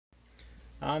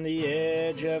On the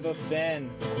edge of a fen,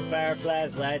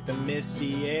 fireflies light the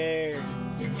misty air.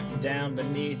 Down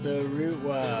beneath the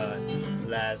rootwad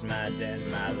lies my den,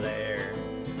 my lair.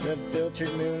 The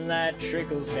filtered moonlight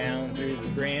trickles down through the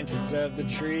branches of the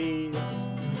trees,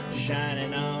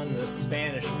 shining on the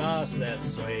Spanish moss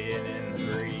that's swaying in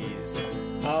the breeze.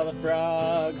 All the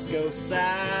frogs go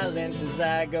silent as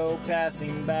I go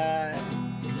passing by.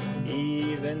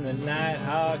 Even the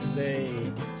nighthawks, they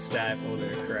stifle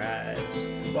their cries,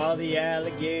 while the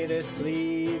alligator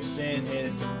sleeps in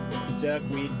his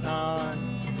duckweed pond.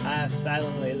 I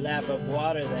silently lap up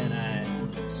water, then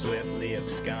I swiftly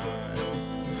abscond.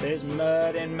 There's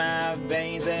mud in my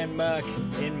veins and muck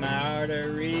in my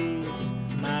arteries.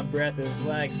 My breath is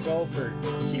like sulfur,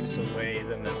 keeps away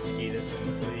the mosquitoes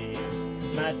and fleas.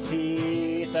 My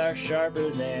teeth are sharper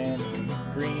than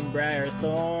greenbrier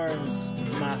thorns.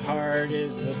 My heart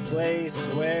is the place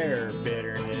where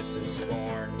bitterness is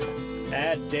born.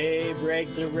 At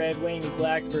daybreak the red-winged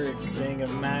blackbirds sing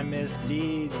of my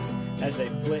misdeeds, as they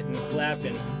flit and flap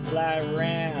and fly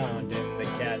around in the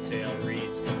cattail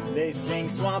reeds. They sing,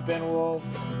 swamp and wolf,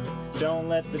 don't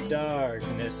let the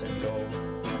darkness engulf.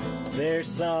 There's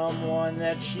someone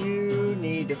that you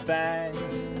need to find.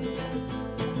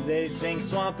 They sing,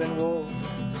 swamp and wolf,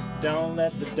 don't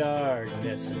let the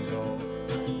darkness engulf.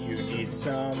 You need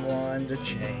someone to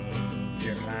change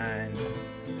your mind.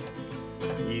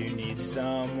 You need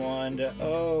someone to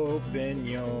open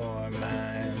your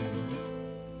mind.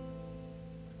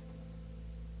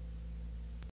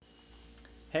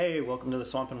 Hey, welcome to the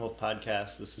Swamp and Wolf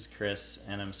podcast. This is Chris,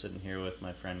 and I'm sitting here with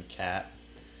my friend Kat.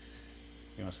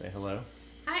 You want to say hello?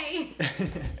 Hi,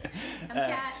 I'm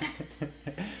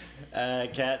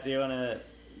Kat. Kat, do you want to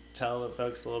tell the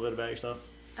folks a little bit about yourself?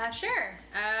 Sure.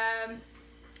 I'm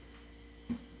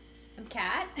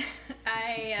Kat.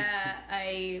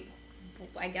 I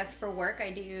guess for work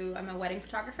I'm a wedding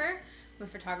photographer. I'm a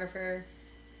photographer.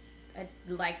 I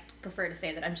prefer to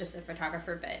say that I'm just a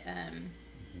photographer, but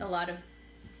a lot of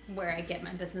where I get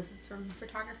my business is from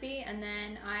photography. And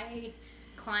then I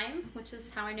climb, which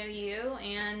is how I know you,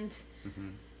 and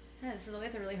yeah, this is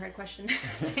always a really hard question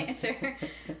to answer.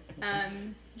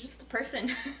 Just a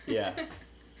person. Yeah.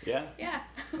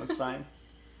 That's fine.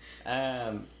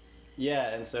 Yeah,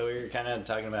 and so we were kind of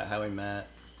talking about how we met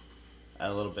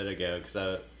a little bit ago,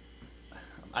 because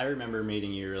I remember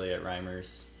meeting you really at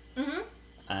Reimer's.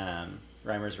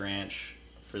 Reimer's Ranch,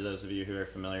 for those of you who are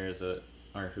familiar,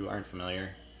 or who aren't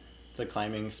familiar, it's a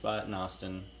climbing spot in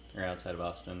Austin, or outside of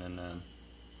Austin, and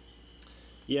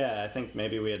yeah, I think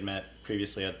maybe we had met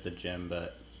previously at the gym,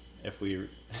 but if we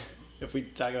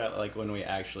talk about like when we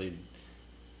actually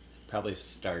probably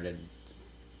started,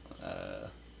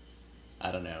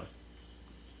 I don't know,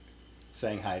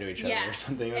 saying hi to each other or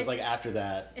something. It was like after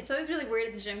that. It's always really weird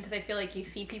at the gym because I feel like you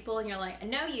see people and you're like, I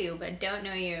know you, but I don't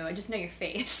know you. I just know your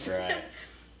face. Right.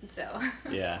 So.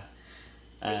 Yeah.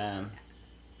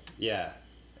 Yeah.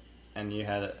 And you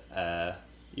had,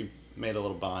 you made a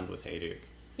little bond with Hayduk.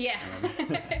 Yeah.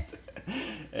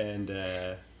 And,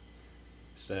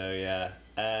 so yeah.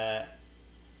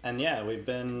 And yeah, we've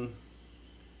been,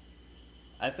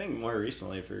 I think more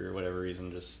recently, for whatever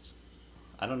reason, just,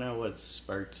 I don't know what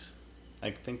sparked. I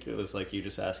think it was like you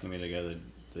just asking me to go to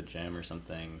the gym or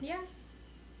something. Yeah.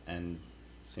 And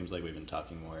seems like we've been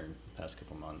talking more in the past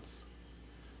couple months.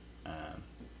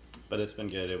 But it's been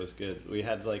good. It was good. We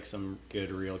had like some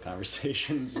good real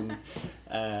conversations and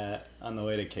on the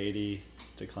way to Katy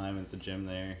to climb at the gym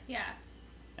there. Yeah.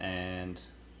 And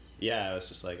yeah, I was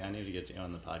just like, I need to get you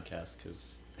on the podcast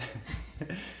because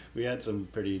we had some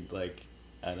pretty, like,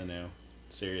 I don't know,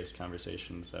 serious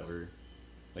conversations that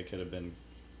could have been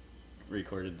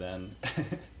recorded then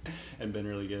and been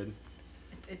really good.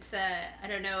 It's I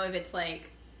don't know if it's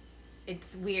like,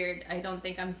 it's weird. I don't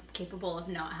think I'm capable of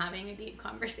not having a deep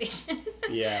conversation.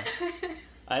 Yeah.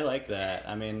 I like that.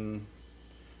 I mean,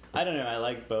 I don't know, I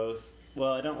like both.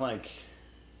 Well, I don't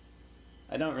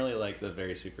really like the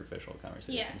very superficial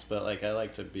conversations, but like I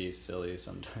like to be silly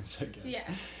sometimes, I guess. Yeah.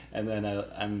 And then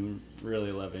I'm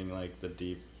really loving like the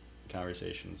deep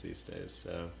conversations these days.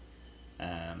 So,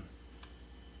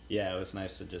 yeah, it was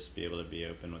nice to just be able to be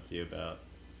open with you about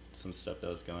some stuff that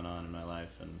was going on in my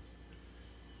life and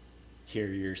hear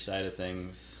your side of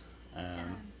things,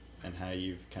 and how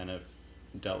you've kind of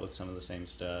dealt with some of the same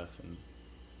stuff.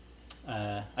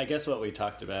 And I guess what we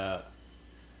talked about,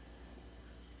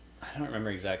 I don't remember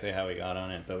exactly how we got on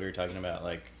it, but we were talking about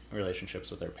like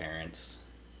relationships with our parents,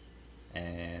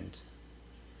 and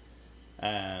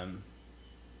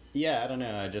yeah, I don't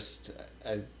know,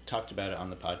 I talked about it on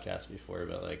the podcast before,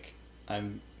 but like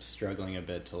I'm struggling a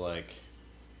bit to like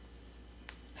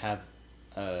have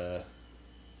like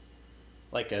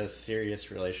a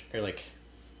serious relation, or like,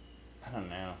 I don't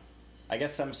know. I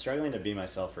guess I'm struggling to be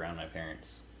myself around my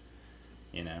parents.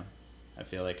 You know, I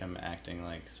feel like I'm acting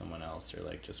like someone else, or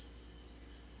like just,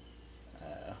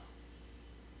 I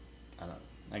don't.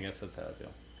 I guess that's how I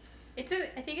feel.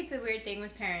 I think it's a weird thing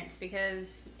with parents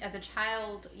because as a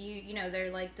child, you know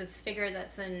they're like this figure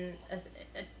that's an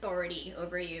authority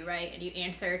over you, right? And you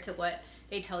answer to what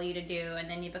they tell you to do, and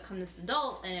then you become this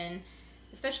adult, and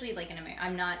especially like in America,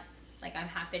 I'm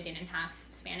half Indian and half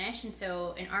Spanish, and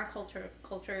so in our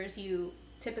cultures, you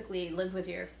typically live with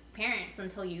your parents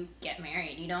until you get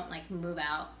married. You don't like move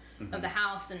out of the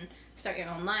house and start your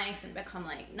own life and become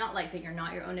like, not like that you're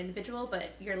not your own individual, but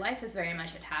your life is very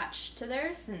much attached to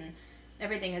theirs, and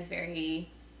everything is very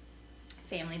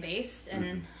family based.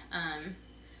 And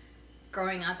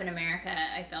growing up in America,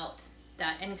 I felt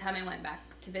that anytime I went back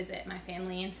to visit my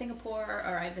family in Singapore,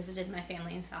 or I visited my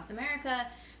family in South America,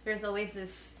 there's always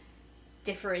this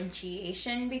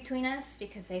differentiation between us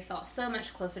because they felt so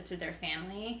much closer to their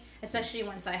family, especially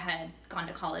once I had gone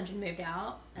to college and moved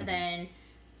out. And then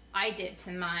I did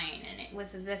to mine, and it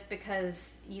was as if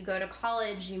because you go to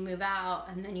college, you move out,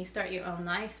 and then you start your own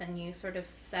life, and you sort of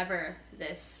sever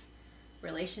this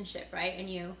relationship, right? And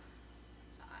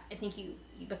I think you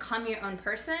become your own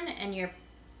person, and your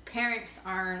parents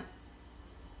aren't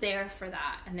there for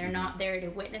that, and they're not there to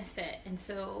witness it. And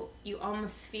so you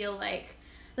almost feel like,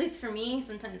 at least for me,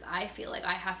 sometimes I feel like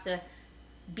I have to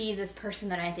be this person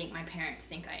that I think my parents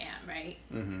think I am, right?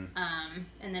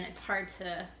 And then it's hard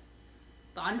to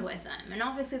bond with them. And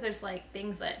obviously there's like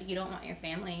things that you don't want your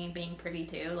family being privy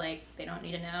to, like they don't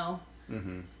need to know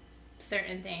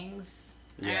certain things.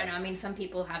 I don't know, I mean, some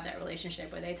people have that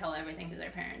relationship where they tell everything to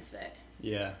their parents, but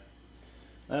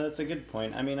that's a good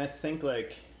point. I mean, I think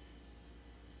like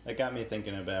that got me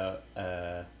thinking about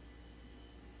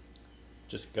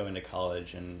just going to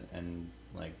college and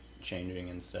like changing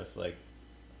and stuff, like,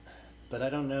 but I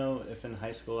don't know if in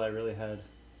high school I really had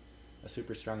a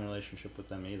super strong relationship with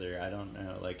them either. I don't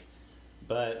know, like,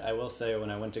 but I will say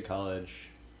when I went to college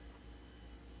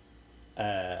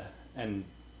and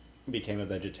became a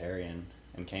vegetarian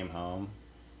and came home,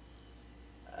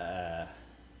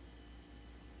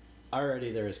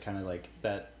 already there was kind of like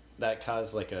that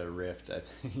caused like a rift. I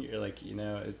think you're like, you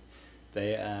know,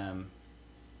 they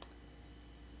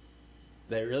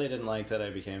really didn't like that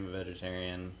I became a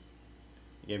vegetarian.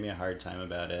 They gave me a hard time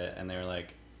about it, and they were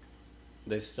like,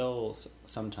 they still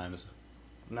sometimes,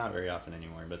 not very often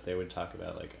anymore, but they would talk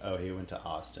about like, oh, he went to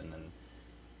Austin and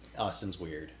Austin's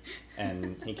weird,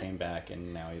 and he came back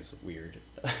and now he's weird,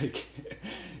 like,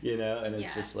 you know, and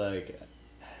it's just like,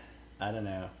 I don't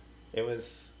know. It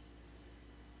was,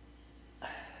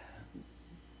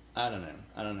 I don't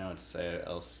know what to say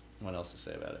what else to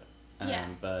say about it.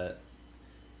 But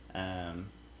I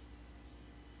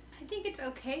think it's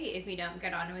okay if you don't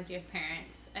get on with your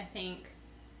parents, I think,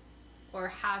 or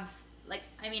have, like,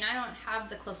 I mean, I don't have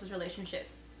the closest relationship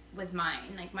with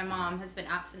mine. Like, my mom has been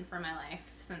absent from my life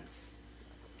since,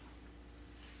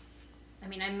 I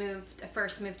mean, I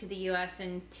first moved to the U.S.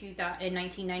 in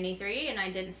 1993, and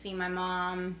I didn't see my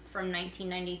mom from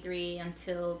 1993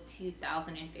 until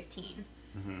 2015.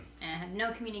 And I had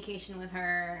no communication with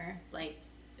her. Like,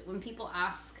 when people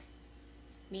ask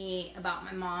me about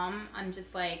my mom, I'm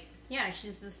just like, yeah,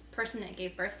 she's this person that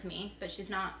gave birth to me, but she's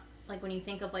not, like, when you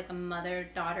think of like a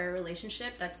mother-daughter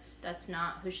relationship, that's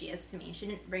not who she is to me. She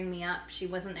didn't bring me up. She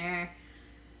wasn't there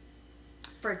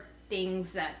for things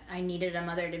that I needed a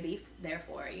mother to be there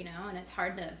for, you know? And it's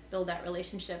hard to build that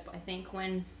relationship, I think,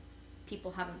 when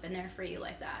people haven't been there for you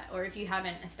like that, or if you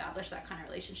haven't established that kind of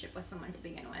relationship with someone to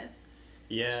begin with.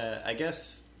 Yeah, I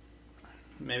guess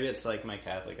maybe it's like my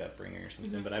Catholic upbringing or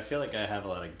something, but I feel like I have a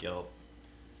lot of guilt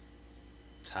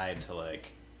tied to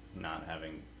like not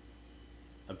having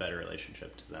a better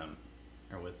relationship to them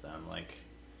or with them. Like,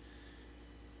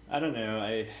 I don't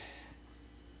know,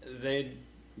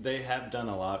 they have done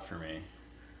a lot for me,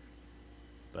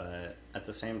 but at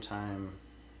the same time,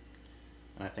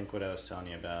 and I think what I was telling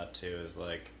you about too is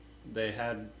like they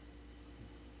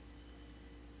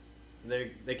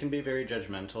can be very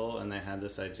judgmental, and they had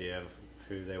this idea of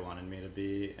who they wanted me to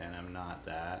be, and I'm not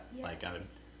that. Like,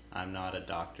 I'm not a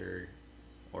doctor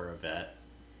or a vet,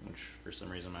 which for some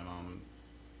reason my mom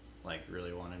like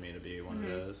really wanted me to be one of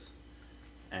those.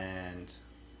 And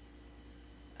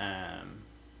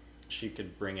she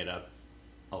could bring it up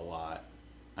a lot.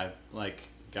 I've like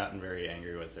gotten very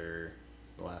angry with her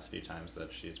the last few times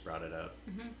that she's brought it up.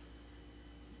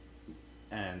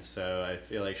 And so I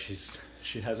feel like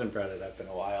she hasn't brought it up in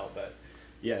a while, but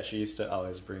yeah, she used to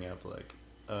always bring up like,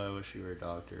 oh, I wish you were a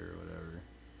doctor or whatever.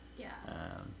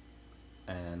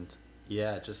 And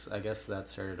yeah, just I guess that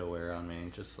started to wear on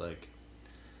me, just like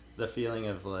the feeling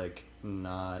of like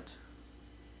not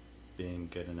being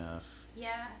good enough.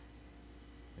 Yeah.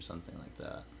 Or something like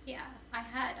that. Yeah, I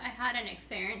had an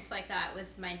experience like that with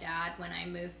my dad when I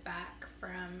moved back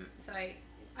from. So I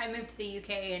moved to the UK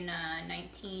in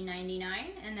 1999,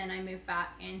 and then I moved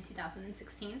back in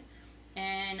 2016,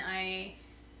 and I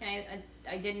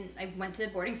went to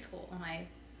boarding school. I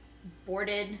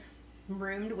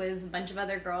roomed with a bunch of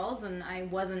other girls, and I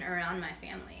wasn't around my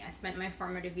family. I spent my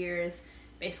formative years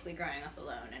basically growing up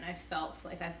alone, and I felt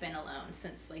like I've been alone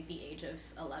since like the age of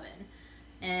 11.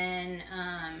 And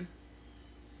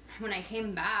when I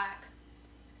came back,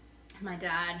 my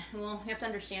dad, well, you have to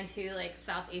understand too, like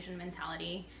South Asian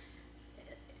mentality,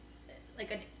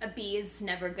 like a B is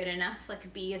never good enough. Like a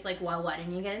B is like, well, why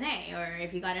didn't you get an A? Or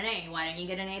if you got an A, why didn't you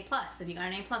get an A plus? If you got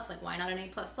an A plus, like why not an A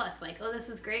plus plus? Like, oh, this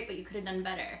is great, but you could have done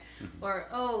better. Mm-hmm. Or,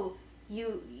 oh,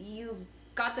 you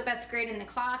got the best grade in the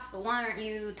class, but why aren't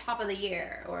you top of the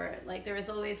year? Or like there was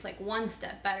always like one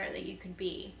step better that you could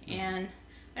be. Mm-hmm. And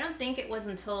I don't think it was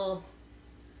until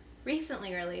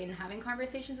recently, really, in having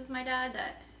conversations with my dad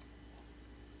that,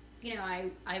 you know,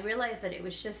 I realized that it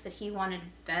was just that he wanted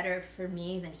better for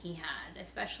me than he had,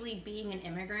 especially being an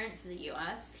immigrant to the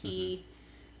U.S. He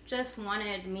just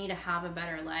wanted me to have a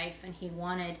better life, and he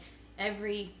wanted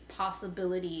every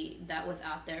possibility that was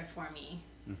out there for me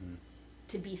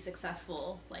to be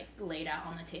successful, like, laid out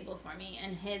on the table for me.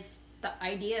 And the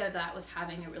idea of that was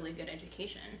having a really good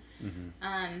education.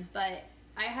 But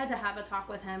I had to have a talk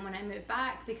with him when I moved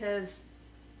back because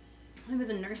I was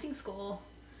in nursing school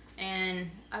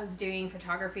and I was doing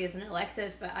photography as an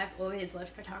elective, but I've always loved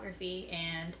photography.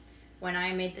 And when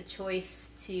I made the choice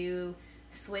to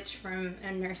switch from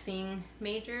a nursing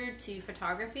major to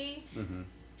photography,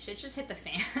 shit just hit the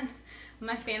fan.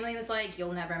 My family was like,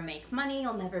 you'll never make money,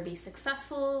 you'll never be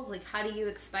successful. Like, how do you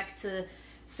expect to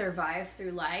survive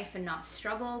through life and not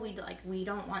struggle? We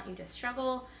don't want you to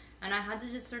struggle. And I had to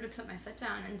just sort of put my foot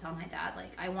down and tell my dad,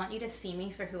 like, I want you to see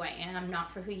me for who I am,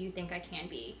 not for who you think I can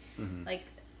be. Like,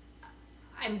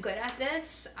 I'm good at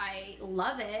this. I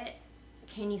love it.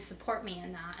 Can you support me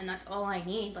in that? And that's all I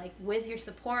need. Like, with your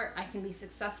support, I can be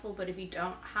successful. But if I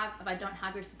don't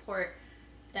have your support,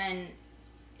 then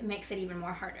it makes it even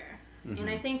more harder. And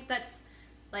I think that's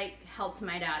like helped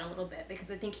my dad a little bit because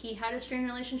I think he had a strained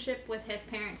relationship with his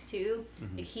parents too.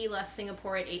 Like, he left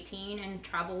Singapore at 18 and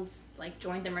traveled, like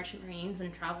joined the Merchant Marines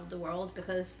and traveled the world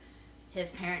because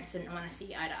his parents didn't want to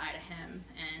see eye to eye to him,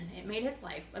 and it made his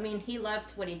life. I mean, he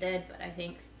loved what he did, but I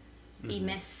think he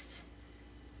missed.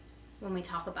 When we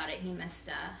talk about it, he missed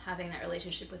having that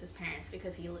relationship with his parents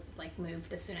because he like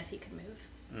moved as soon as he could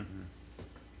move.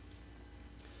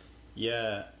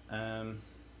 Yeah.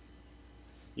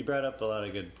 You brought up a lot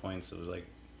of good points. It was like,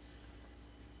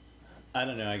 I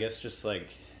don't know, I guess just like,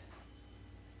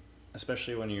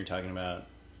 especially when you're talking about,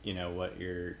 you know, what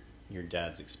your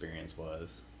dad's experience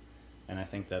was. And I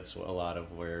think that's a lot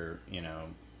of where, you know,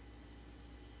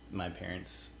 my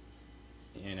parents,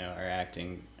 you know, are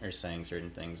acting or saying certain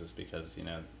things is because, you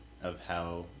know, of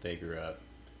how they grew up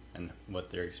and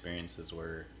what their experiences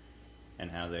were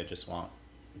and how they just want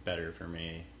better for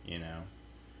me, you know.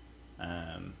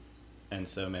 And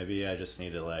so maybe I just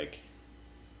need to, like,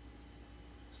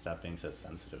 stop being so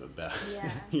sensitive about,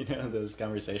 you know, those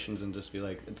conversations and just be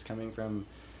like, it's coming from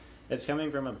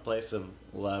a place of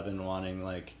love and wanting,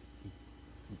 like,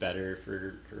 better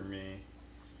for me.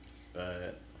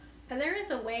 But there is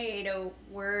a way to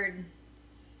word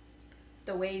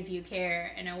the ways you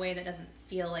care in a way that doesn't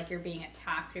feel like you're being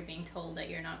attacked or being told that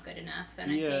you're not good enough.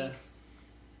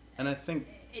 And I think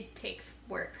it takes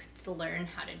work to learn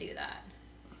how to do that.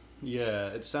 Yeah,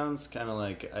 it sounds kind of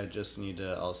like I just need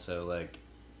to also, like,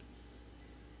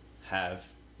 have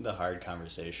the hard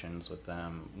conversations with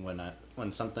them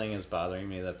when something is bothering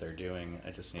me that they're doing. I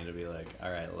just need to be like,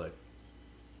 all right, look,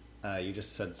 you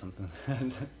just said something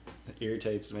that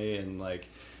irritates me, and, like,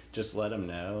 just let them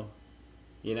know,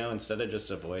 you know, instead of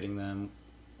just avoiding them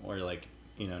or, like,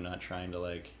 you know, not trying to,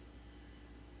 like,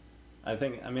 I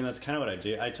mean, that's kind of what I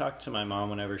do. I talk to my mom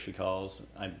whenever she calls.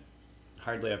 I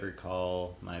hardly ever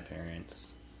call my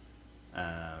parents,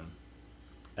 and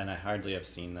I hardly have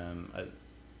seen them.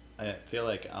 I feel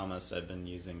like almost I've been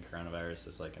using coronavirus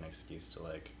as, like, an excuse to,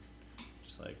 like,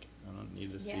 just, like, I don't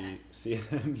need to see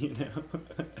them, you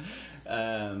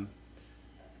know.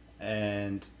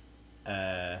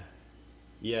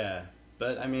 Yeah,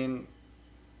 but I mean,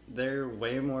 they're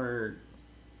way more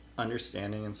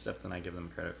understanding and stuff than I give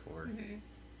them credit for.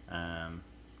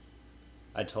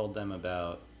 I told them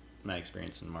about my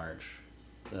experience in March,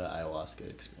 the ayahuasca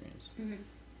experience,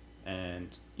 And,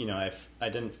 you know, I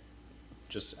didn't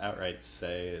just outright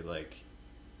say, like,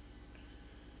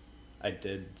 I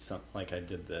did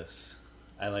this.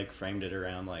 I, like, framed it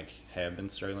around, like, hey, I've been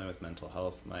struggling with mental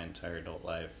health my entire adult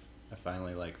life. I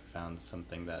finally, like, found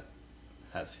something that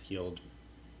has healed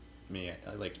me.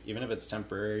 Like, even if it's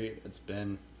temporary, it's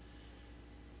been,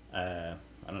 I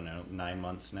don't know, 9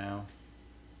 months now.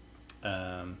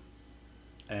 And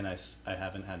I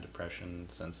haven't had depression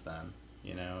since then,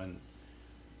 you know, and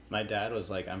my dad was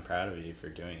like, I'm proud of you for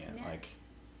doing it.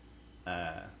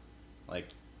 Yeah. Like,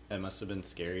 it must have been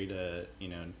scary to, you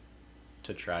know,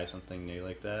 to try something new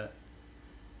like that.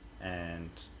 And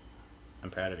I'm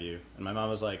proud of you. And my mom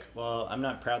was like, well, I'm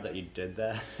not proud that you did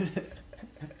that,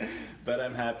 but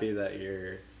I'm happy that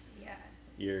you're,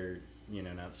 you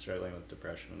know, not struggling with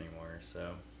depression anymore.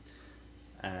 So,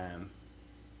 and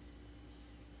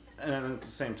then at the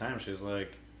same time, she's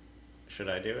like, should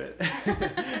I do it?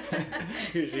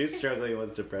 She's struggling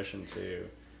with depression too.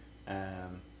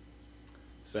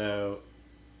 So,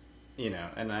 you know,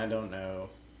 and I don't know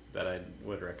that I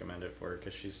would recommend it for her,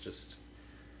 because she's just,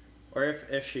 or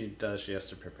if she does, she has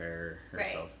to prepare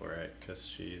herself for it, because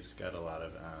she's got a lot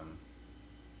of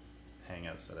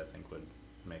hang-ups that I think would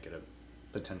make it a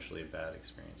potentially bad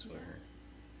experience for her.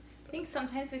 But I think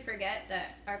sometimes we forget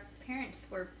that our parents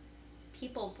were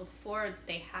people before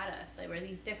they had us. They were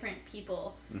these different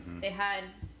people. Mm-hmm. They had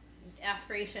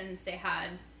aspirations, they had,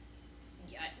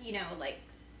 you know, like,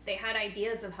 they had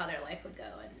ideas of how their life would go,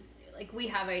 and like, we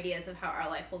have ideas of how our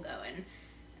life will go, and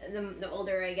the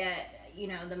older I get, you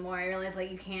know, the more I realize, like,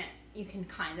 you can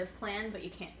kind of plan, but you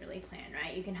can't really plan,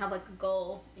 right? You can have, like, a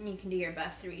goal, and you can do your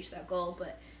best to reach that goal,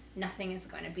 but nothing is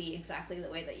going to be exactly the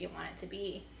way that you want it to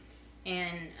be.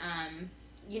 And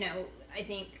you know, I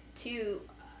think too,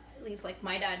 at least, like,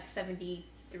 my dad's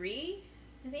 73,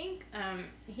 I think.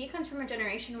 He comes from a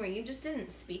generation where you just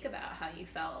didn't speak about how you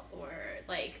felt, or,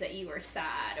 like, that you were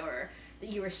sad, or that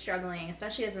you were struggling,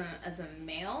 especially as a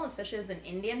male, especially as an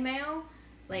Indian male.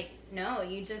 Like, no,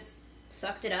 you just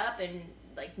sucked it up, and,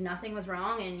 like, nothing was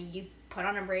wrong, and you put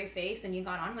on a brave face, and you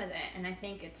got on with it. And I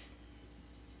think it's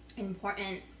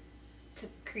important to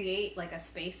create, like, a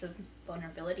space of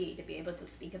vulnerability to be able to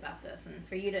speak about this, and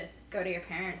for you to go to your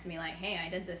parents and be like, hey, I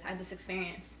had this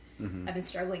experience, mm-hmm. I've been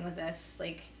struggling with this.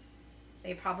 Like,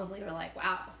 they probably were like,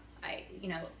 wow, you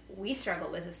know, we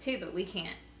struggle with this too, but we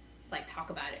can't, like, talk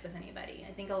about it with anybody.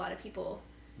 I think a lot of people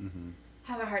mm-hmm.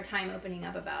 have a hard time opening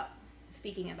up about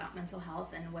speaking about mental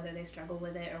health and whether they struggle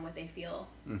with it or what they feel.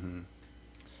 Mm-hmm.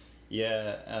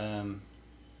 Yeah.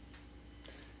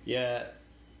 Yeah,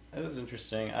 it was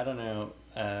interesting. I don't know.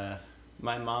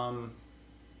 My mom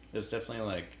is definitely,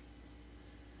 like,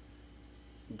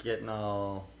 getting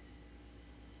all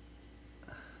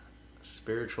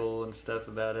spiritual and stuff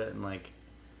about it, and, like,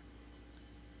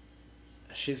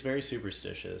 she's very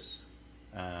superstitious.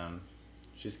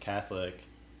 She's Catholic,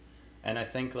 and I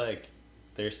think, like,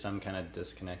 there's some kind of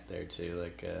disconnect there too,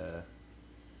 like,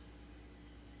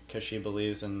 because she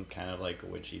believes in kind of, like,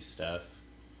 witchy stuff,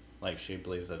 like, she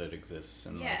believes that it exists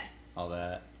and like, all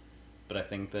that, but I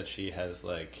think that she has,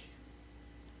 like,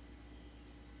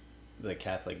 the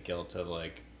Catholic guilt of,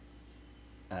 like,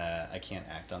 I can't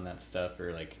act on that stuff,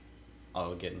 or, like,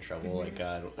 I'll get in trouble, mm-hmm. like,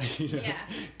 God, you know,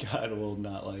 God will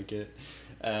not like it,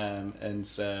 and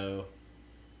so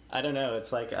I don't know.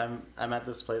 It's like I'm at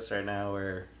this place right now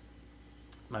where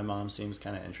my mom seems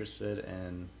kind of interested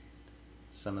in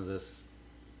some of this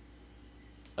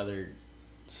other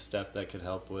stuff that could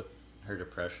help with her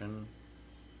depression,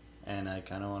 and I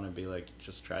kind of want to be like,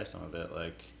 just try some of it.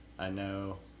 Like, I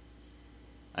know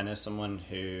someone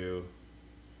who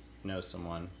knows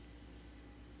someone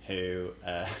who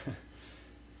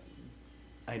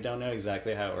I don't know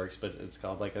exactly how it works, but it's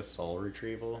called, like, a soul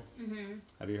retrieval. Mm-hmm.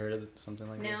 Have you heard of something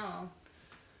like this?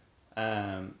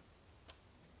 No.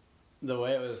 The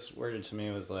way it was worded to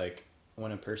me was, like,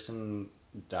 when a person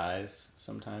dies,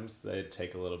 sometimes they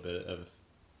take a little bit of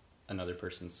another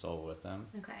person's soul with them.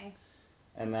 Okay.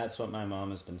 And that's what my mom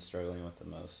has been struggling with the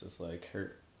most, is, like,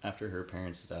 after her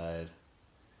parents died,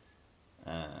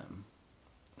 that's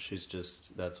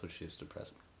what she's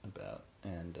depressed about.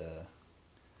 And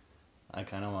I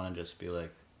kind of want to just be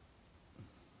like,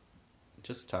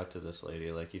 just talk to this lady.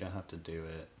 Like, you don't have to do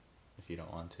it if you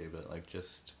don't want to, but, like,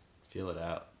 just feel it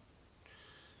out.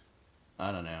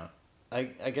 I don't know. I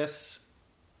guess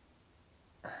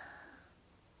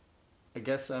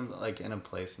I'm, like, in a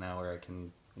place now where I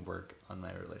can work on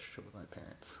my relationship with my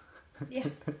parents. Yeah.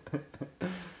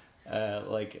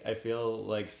 Like, I feel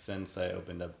like since I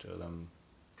opened up to them,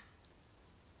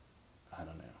 I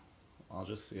don't know. I'll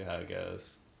just see how it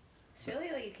goes. It's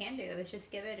really what you can do is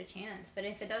just give it a chance. But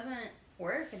if it doesn't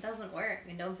work, it doesn't work,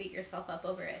 and don't beat yourself up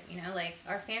over it. You know, like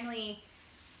our family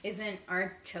isn't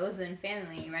our chosen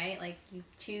family, right? Like you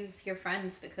choose your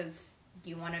friends because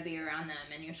you want to be around them,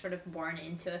 and you're sort of born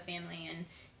into a family, and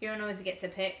you don't always get to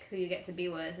pick who you get to be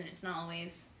with, and it's not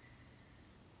always,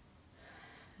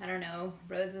 I don't know,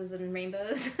 roses and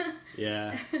rainbows.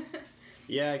 Yeah.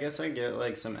 Yeah, I guess I get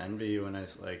like some envy when I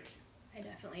like I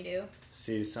definitely do.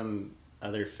 see some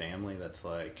other family that's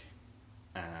like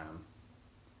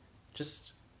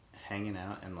just hanging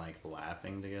out and like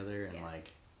laughing together and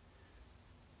like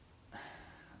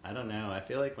I don't know, I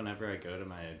feel like whenever I go to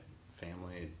my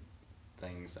family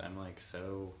things, I'm like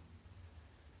so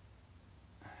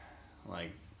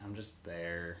like I'm just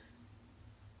there.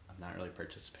 I'm not really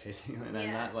participating and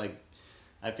I'm not like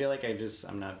I feel like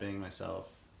I'm not being myself,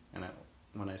 and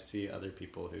when I see other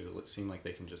people who seem like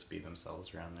they can just be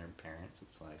themselves around their parents,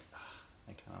 it's like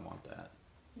I kind of want that.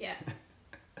 Yeah.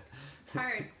 It's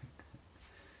hard.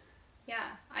 Yeah,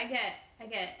 I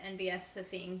get envious of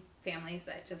seeing families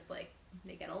that just like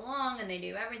they get along and they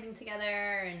do everything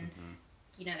together, and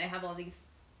you know, they have all these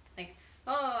like,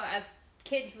 oh, as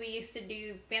kids we used to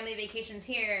do family vacations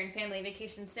here and family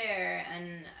vacations there,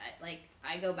 and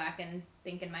I go back and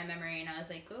think in my memory, and I was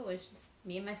like, oh, it's just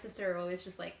me and my sister were always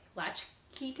just like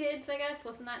latchkey kids, I guess.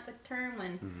 Wasn't that the term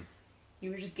when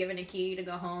you were just given a key to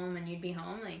go home and you'd be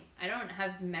home? Like, I don't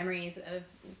have memories of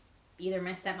either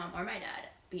my stepmom or my dad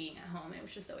being at home. It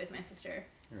was just always my sister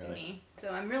and me. So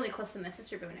I'm really close to my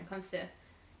sister, but when it comes to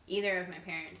either of my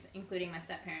parents, including my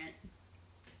step-parent,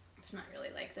 it's not really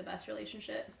like the best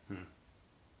relationship.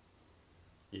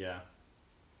 Yeah.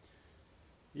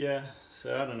 Yeah,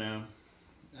 so I don't know.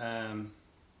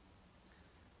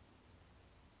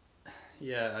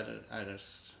 Yeah, I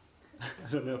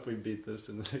don't know if we beat this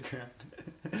into the ground.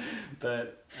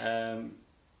 But,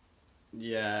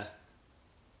 yeah.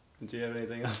 Do you have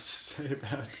anything else to say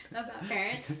about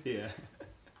parents? Yeah.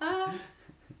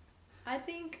 I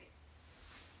think,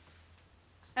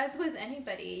 as with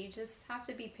anybody, you just have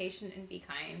to be patient and be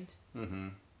kind.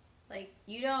 Like,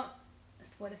 you don't,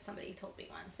 what has somebody told me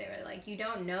once? They were like, you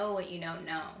don't know what you don't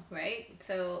know, right?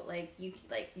 So, like,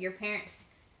 your parents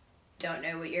don't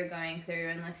know what you're going through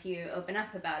unless you open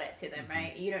up about it to them,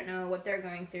 right? You don't know what they're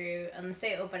going through unless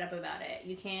they open up about it.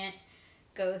 You can't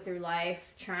go through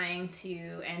life trying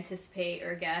to anticipate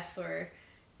or guess or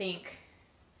think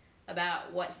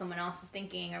about what someone else is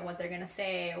thinking or what they're going to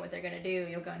say or what they're going to do.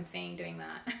 You'll go insane doing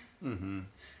that.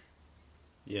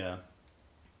 Yeah.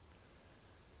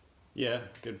 Yeah,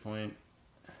 good point.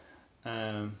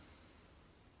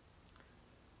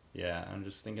 Yeah, I'm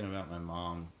just thinking about my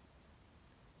mom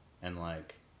and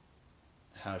like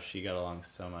how she got along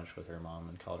so much with her mom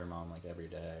and called her mom like every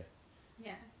day.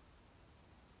 Yeah.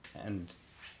 And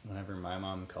whenever my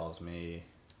mom calls me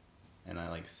and I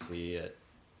like see it,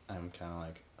 I'm kind of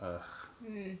like, ugh.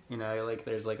 You know, like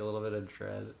there's like a little bit of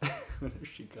dread whenever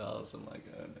she calls. I'm like,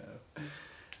 oh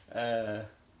no.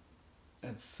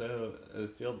 It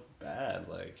feels bad,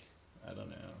 like, I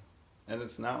don't know. And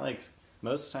it's not like,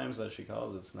 most times that she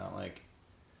calls, it's not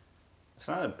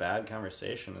a bad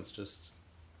conversation, it's just,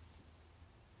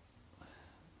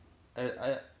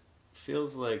 I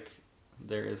feels like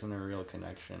there isn't a real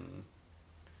connection,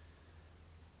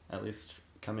 at least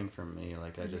coming from me.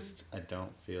 Like, I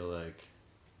don't feel like,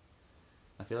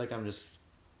 I feel like I'm just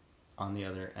on the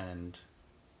other end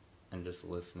and just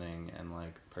listening and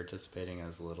like participating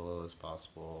as little as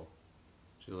possible.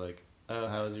 She's like, oh,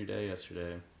 how was your day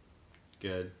yesterday?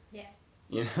 Good. Yeah.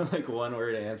 You know, like one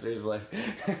word answers, like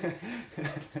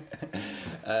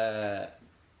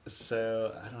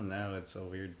so I don't know, it's a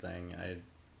weird thing.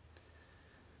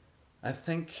 I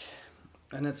think,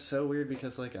 and it's so weird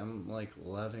because like I'm like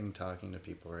loving talking to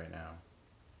people right now.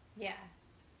 Yeah.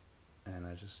 And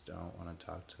I just don't want to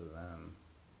talk to them.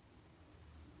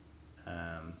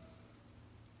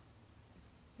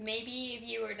 Maybe if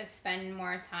you were to spend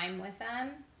more time with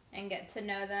them and get to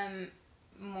know them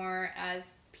more as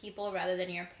people rather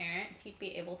than your parents, you'd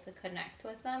be able to connect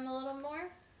with them a little more.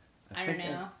 I don't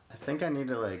know. I think I need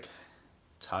to like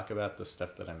talk about the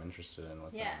stuff that I'm interested in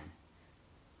with them.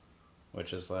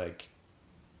 Which is like,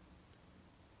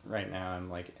 right now I'm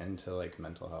like into like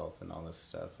mental health and all this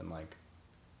stuff, and like,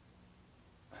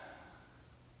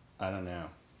 I don't know.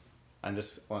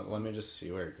 Let me just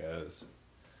see where it goes.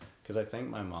 Because I think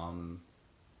my mom,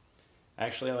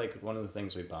 actually, like, one of the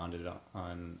things we bonded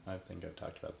on, I think I've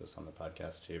talked about this on the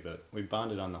podcast too, but we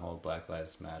bonded on the whole Black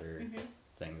Lives Matter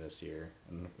thing this year.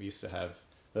 And we used to have,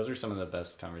 those are some of the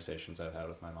best conversations I've had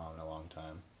with my mom in a long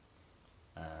time.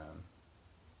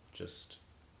 Just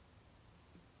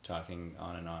talking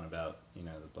on and on about, you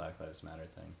know, the Black Lives Matter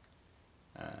thing.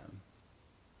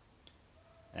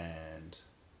 And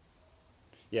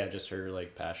yeah, just her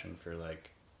like passion for like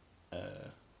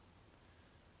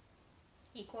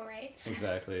equal rights.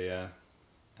 Exactly, yeah.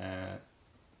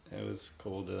 It was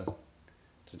cool to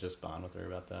just bond with her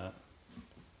about that.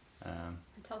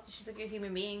 It tells you she's a good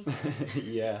human being.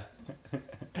 Yeah.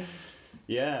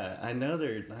 Yeah, I know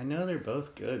they're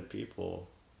both good people.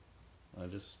 I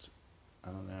don't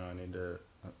know,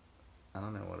 I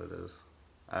don't know what it is.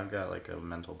 I've got like a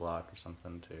mental block or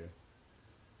something too.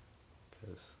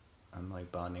 Because I'm like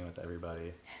bonding with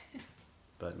everybody,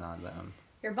 but not them.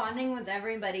 You're bonding with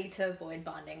everybody to avoid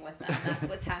bonding with them. That's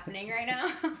what's happening right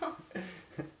now.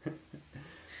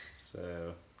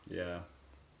 So, yeah.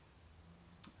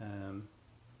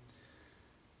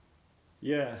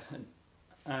 Yeah.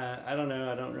 I don't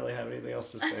know. I don't really have anything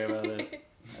else to say about it.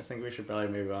 I think we should probably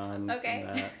move on. Okay.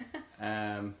 From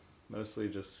that. Mostly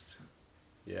just,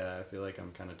 yeah, I feel like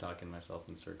I'm kind of talking myself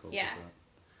in circles. Yeah. With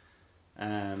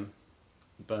that.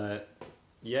 But,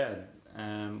 yeah,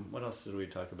 what else did we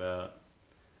talk about?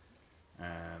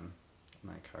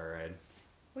 My car ride.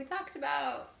 We talked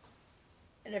about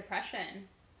depression,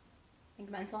 like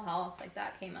mental health, like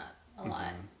that came up a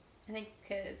lot. I think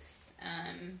because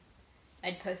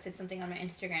I'd posted something on my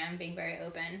Instagram being very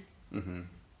open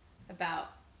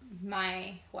about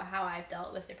how I've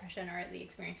dealt with depression, or the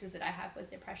experiences that I have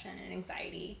with depression and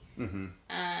anxiety,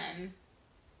 and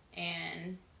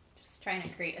just trying to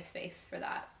create a space for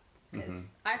that, because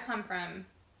I come from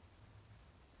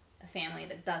a family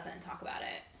that doesn't talk about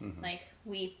it. Like,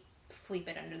 we sweep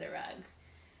it under the rug,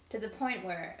 to the point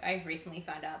where I've recently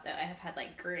found out that I have had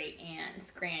like great aunts,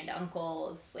 grand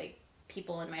uncles, like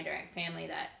people in my direct family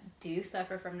that do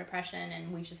suffer from depression,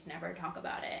 and we just never talk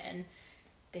about it, and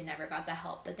they never got the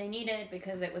help that they needed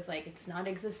because it was like, it's not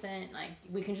existent, like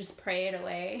we can just pray it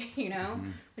away, you know,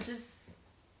 which is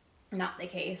not the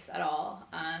case at all.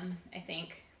 I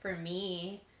think for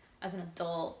me as an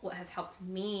adult, what has helped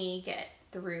me get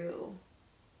through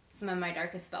some of my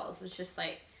darkest spells is just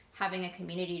like having a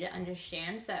community that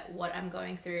understands that what I'm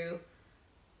going through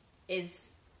it's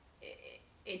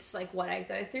like what I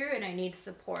go through, and I need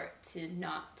support to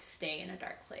not stay in a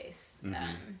dark place.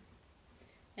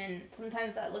 And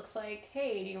sometimes that looks like,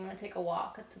 hey, do you want to take a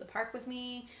walk to the park with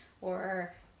me?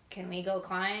 Or can we go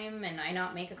climb and I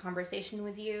not make a conversation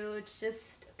with you? It's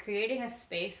just creating a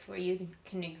space where you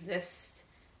can exist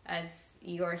as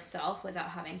yourself without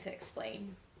having to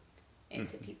explain it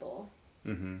to people.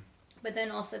 But then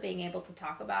also being able to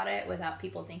talk about it without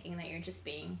people thinking that you're just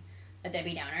being a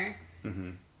Debbie Downer.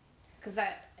 Because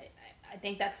I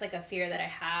think that's like a fear that I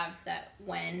have, that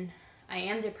when I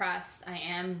am depressed, I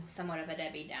am somewhat of a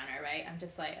Debbie Downer, right? I'm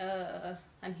just like,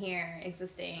 I'm here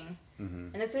existing.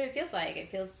 And that's what it feels like. It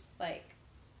feels like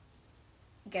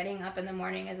getting up in the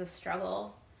morning is a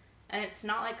struggle. And it's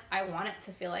not like I want it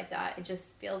to feel like that. It just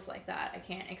feels like that. I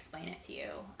can't explain it to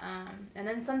you. And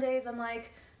then some days I'm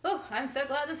like, oh, I'm so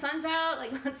glad the sun's out.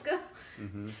 Like, let's go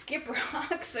skip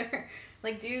rocks or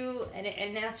like do,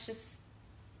 and that's just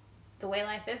the way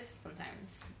life is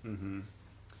sometimes.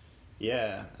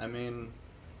 Yeah, I mean,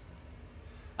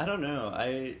 I don't know.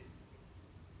 I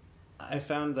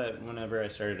found that whenever I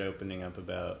started opening up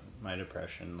about my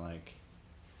depression, like,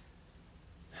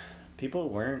 people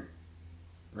weren't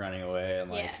running away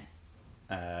and like,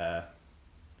 I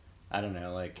don't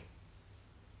know, like,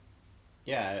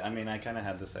 yeah, I mean, I kind of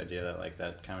had this idea that like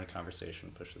that kind of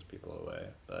conversation pushes people away,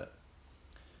 but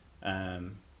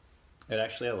it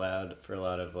actually allowed for a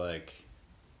lot of like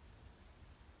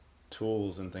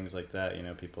tools and things like that, you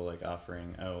know, people like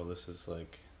offering, oh, this is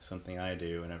like something I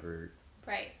do whenever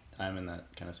I'm in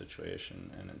that kind of situation.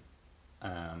 And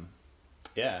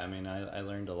yeah, I mean, I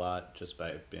learned a lot just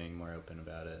by being more open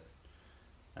about it.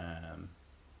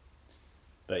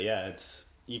 But yeah,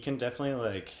 you can definitely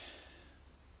like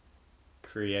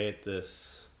create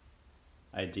this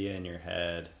idea in your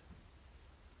head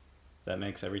that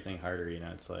makes everything harder, you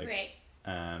know. It's like,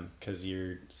 because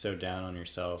you're so down on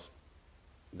yourself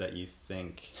that you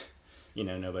think, you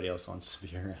know, nobody else wants to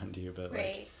be around you, but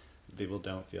like people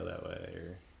don't feel that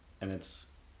way, and it's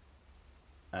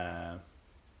I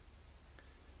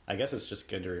guess it's just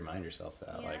good to remind yourself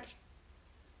that, like,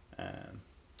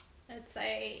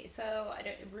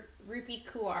 Rupi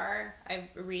Kaur, I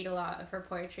read a lot of her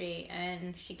poetry,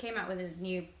 and she came out with a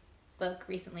new book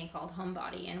recently called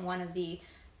Homebody, and one of the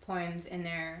poems in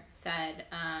there said,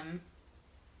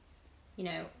 you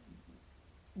know,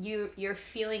 you're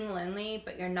feeling lonely,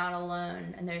 but you're not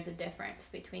alone, and there's a difference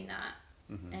between that,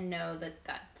 and know that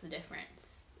that's the difference.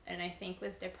 And I think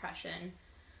with depression,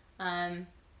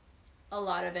 a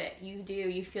lot of it,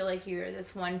 you feel like you're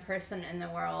this one person in the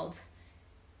world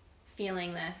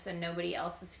feeling this, and nobody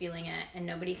else is feeling it, and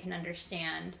nobody can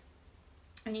understand.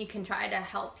 And you can try to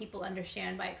help people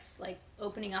understand by like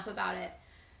opening up about it,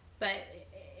 but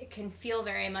it can feel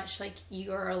very much like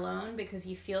you're alone, because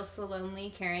you feel so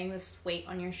lonely carrying this weight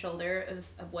on your shoulder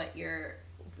of what you're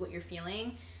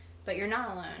feeling. But you're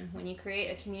not alone. When you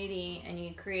create a community and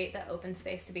you create that open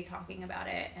space to be talking about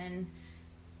it and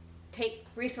take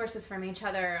resources from each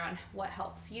other on what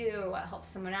helps you, what helps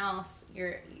someone else,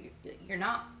 you're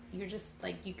just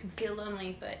like, you can feel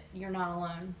lonely, but you're not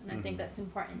alone. And I think that's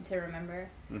important to remember.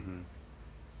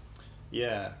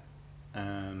 Yeah.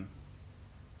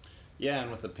 Yeah,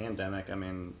 and with the pandemic, I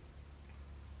mean,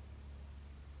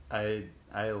 I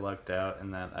lucked out in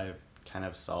that I kind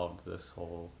of solved this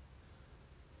whole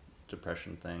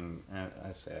depression thing.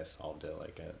 I say I solved it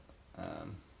like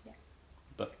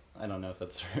but I don't know if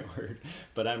that's the right word.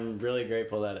 But I'm really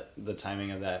grateful that the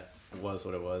timing of that was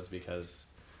what it was, because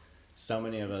so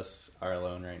many of us are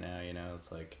alone right now. You know, it's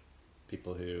like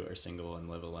people who are single and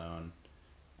live alone.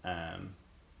 But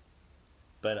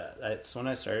it's when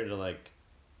I started to, like,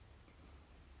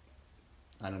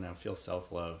 I don't know, feel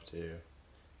self-love too.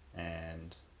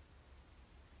 And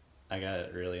I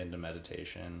got really into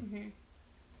meditation.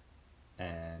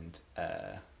 And,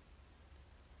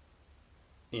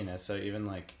 you know, so even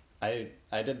like, I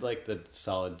did like the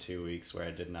solid 2 weeks where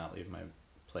I did not leave my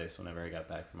place whenever I got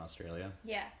back from Australia.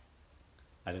 Yeah.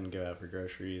 I didn't go out for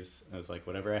groceries. It was like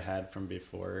whatever I had from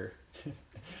before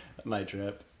my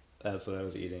trip, that's what I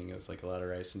was eating. It was like a lot of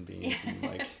rice and beans and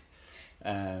like,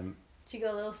 did you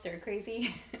go a little stir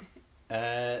crazy?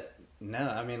 No,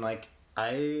 I mean, like,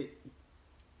 I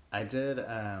did,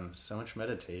 so much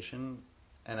meditation,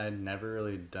 and I'd never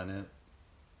really done it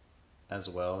as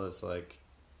well as, like,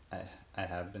 I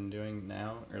have been doing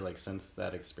now, or, like, since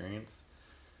that experience.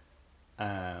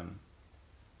 And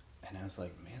I was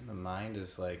like, man, the mind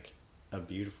is, like, a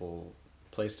beautiful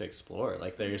place to explore.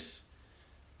 Like, there's,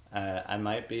 I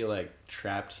might be, like,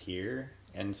 trapped here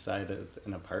inside of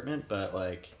an apartment, but,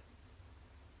 like,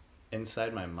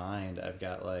 inside my mind, I've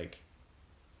got, like,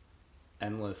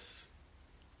 endless,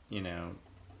 you know,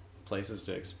 places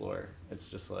to explore. It's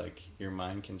just like your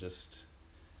mind can just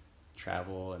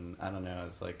travel, and I don't know,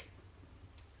 it's like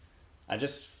I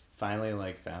just finally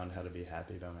like found how to be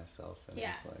happy by myself, and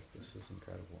it's like, this is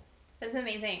incredible. That's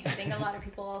amazing. I think a lot of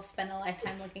people spend a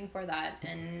lifetime looking for that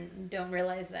and don't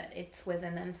realize that it's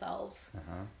within themselves.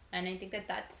 And I think that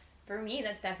that's, for me,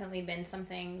 that's definitely been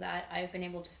something that I've been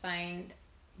able to find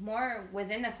more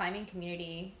within the climbing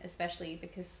community, especially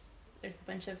because there's a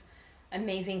bunch of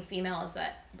amazing females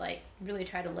that like really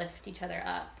try to lift each other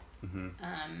up.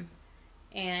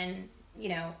 And you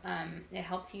know, it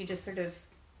helps you just sort of,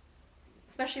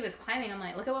 especially with climbing, I'm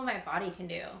like, look at what my body can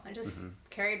do. I just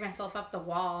carried myself up the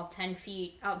wall 10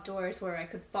 feet outdoors where I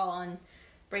could fall and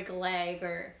break a leg,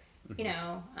 or you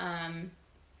know, and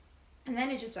then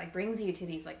it just like brings you to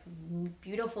these like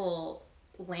beautiful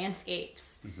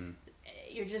landscapes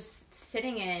you're just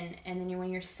sitting in, and then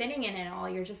when you're sitting in it all,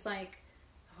 you're just like,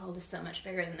 the world is so much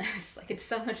bigger than this. Like, it's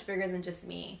so much bigger than just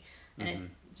me. And it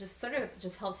just sort of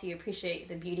just helps you appreciate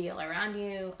the beauty all around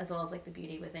you, as well as like the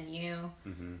beauty within you.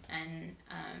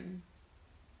 And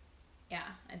yeah,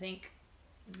 I think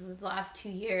the last 2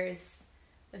 years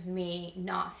of me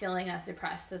not feeling as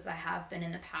depressed as I have been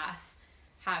in the past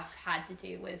have had to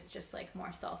do with just like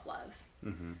more self-love.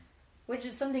 Which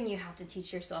is something you have to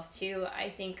teach yourself too, I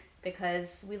think,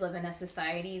 because we live in a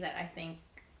society that I think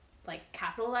like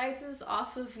capitalizes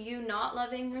off of you not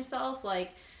loving yourself.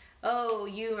 Like, oh,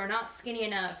 you are not skinny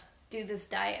enough, do this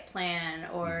diet plan,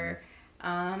 or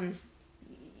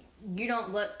you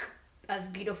don't look as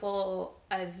beautiful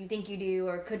as you think you do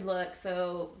or could look,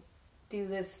 so do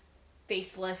this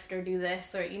facelift or do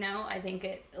this, or, you know, I think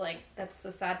it, like, that's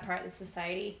the sad part. The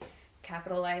society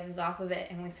capitalizes off of it,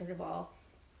 and we sort of all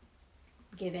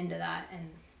give into that and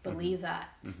believe that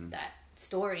that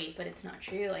story, but it's not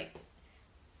true. Like,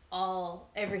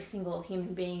 every single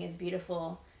human being is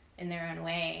beautiful in their own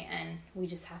way, and we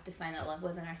just have to find that love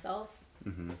within ourselves.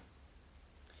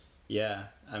 Yeah,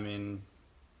 I mean,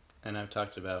 and I've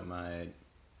talked about my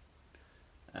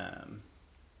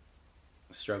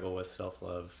struggle with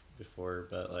self-love before,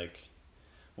 but like,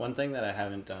 one thing that I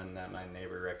haven't done that my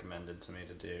neighbor recommended to me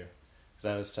to do, because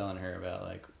I was telling her about,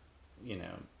 like, you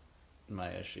know,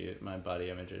 my body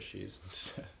image issues and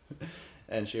stuff,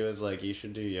 and she was like, you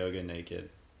should do yoga naked,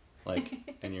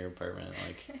 like, in your apartment.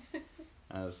 Like,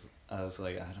 I was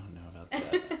like, I don't know about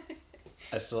that.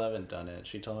 I still haven't done it.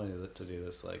 She told me to do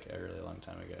this like a really long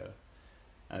time ago.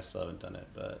 I still haven't done it,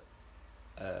 but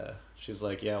she's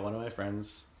like, yeah, one of my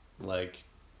friends, like,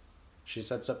 she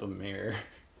sets up a mirror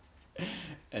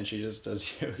and she just does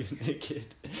yoga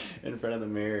naked in front of the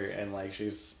mirror, and like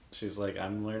she's like,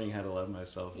 I'm learning how to love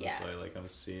myself this way. Like I'm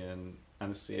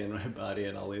seeing my body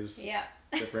in all these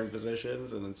different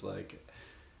positions, and it's like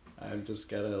I've just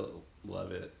gotta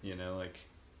love it, you know, like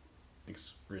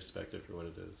respect it for what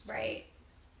it is. Right.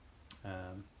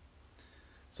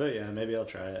 So yeah, maybe I'll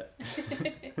try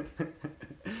it.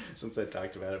 Since I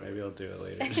talked about it, maybe I'll do it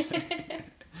later.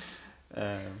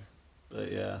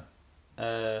 But yeah.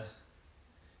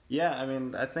 Yeah, I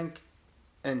mean, I think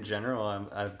in general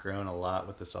I've grown a lot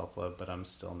with the self-love, but I'm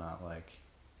still not like,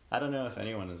 I don't know if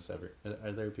anyone is ever,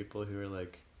 are there people who are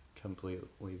like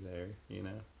completely there, you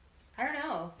know? I don't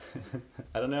know.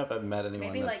 I don't know if I've met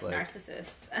anyone maybe that's like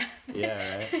narcissists.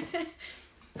 Yeah, right?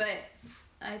 But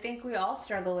I think we all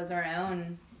struggle with our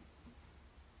own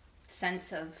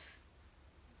sense of,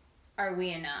 are we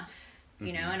enough?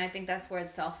 You know, and I think that's where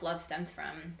self-love stems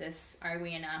from, this, are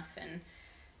we enough? And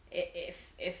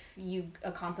if you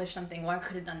accomplish something, well, I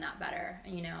could have done that better,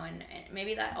 you know, and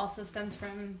maybe that also stems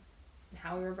from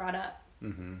how we were brought up.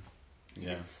 Mm-hmm.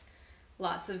 Yeah. It's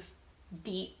lots of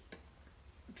deep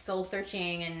soul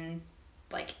searching and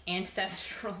like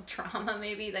ancestral trauma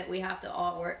maybe that we have to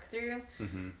all work through,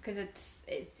 because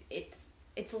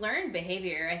it's learned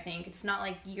behavior. I think it's not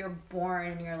like you're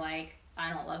born and you're like,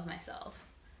 I don't love myself.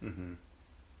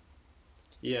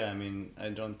 Yeah, I mean, I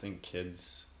don't think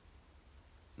kids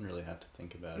really have to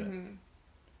think about it.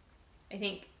 I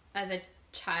think as a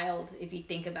child, if you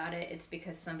think about it, it's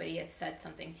because somebody has said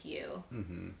something to you.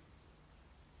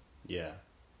 Yeah.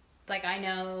 Like, I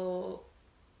know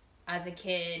as a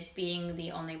kid, being the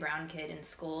only brown kid in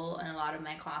school in a lot of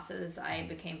my classes, I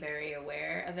became very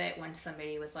aware of it when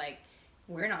somebody was like,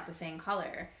 we're not the same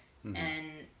color.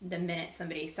 And the minute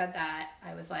somebody said that,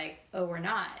 I was like, oh, we're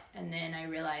not. And then I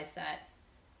realized that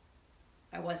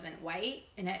I wasn't white,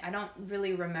 and I don't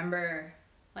really remember,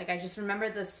 like, I just remember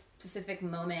the specific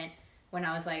moment when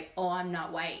I was like, oh, I'm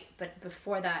not white. But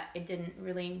before that, it didn't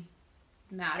really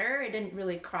matter. It didn't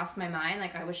really cross my mind.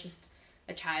 Like, I was just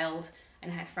a child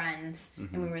and had friends,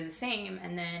 and we were the same.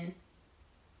 And then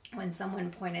when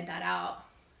someone pointed that out,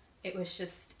 it was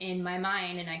just in my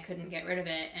mind, and I couldn't get rid of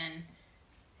it, and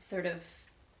sort of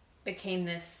became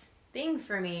this thing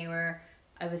for me where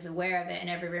I was aware of it in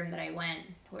every room that I went,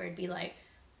 where it'd be like,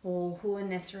 well, who in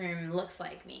this room looks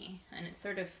like me? And it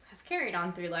sort of has carried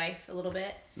on through life a little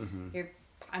bit.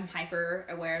 I'm hyper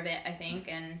aware of it, I think.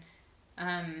 And,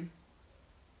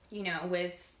 you know,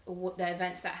 with the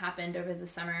events that happened over the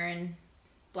summer and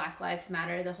Black Lives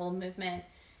Matter, the whole movement,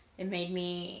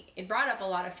 it brought up a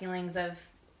lot of feelings of,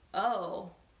 oh,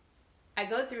 I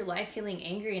go through life feeling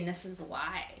angry, and this is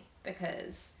why.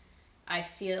 Because I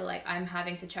feel like I'm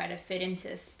having to try to fit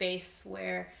into a space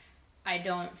where I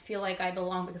don't feel like I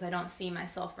belong because I don't see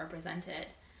myself represented.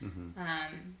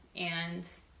 And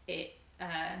it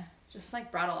just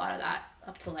like brought a lot of that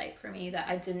up to light for me that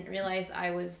I didn't realize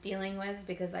I was dealing with,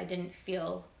 because I didn't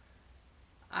feel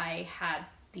I had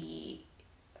the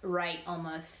right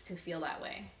almost to feel that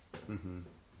way.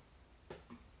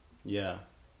 Yeah.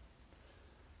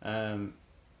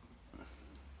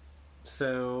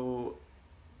 So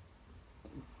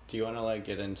do you want to like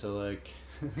get into like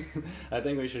I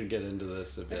think we should get into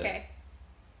this a bit. Okay.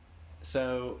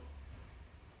 So,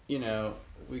 you know,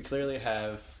 we clearly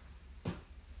have,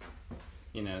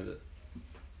 you know, the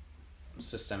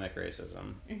systemic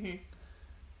racism.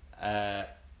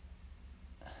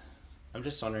 I'm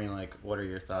just wondering, like, what are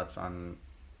your thoughts on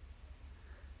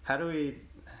how do we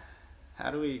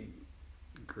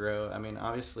grow? I mean,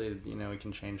 obviously, you know, we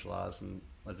can change laws and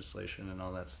legislation and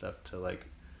all that stuff to like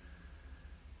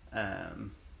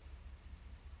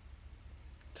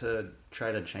to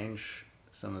try to change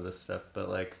some of this stuff, but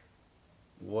like,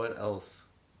 what else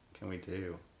can we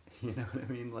do? You know what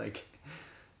I mean? Like,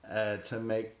 to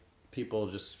make people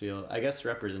just feel, I guess,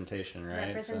 representation, right?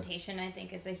 Representation, so, I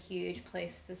think, is a huge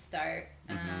place to start.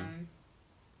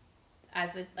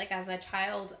 As a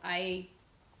child, I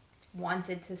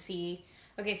wanted to see.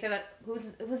 Okay, so who's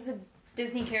the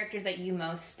Disney character that you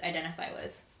most identify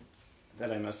with?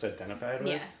 That I most identified with?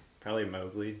 Yeah. Probably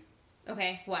Mowgli.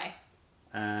 Okay, why?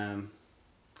 I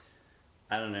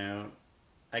don't know.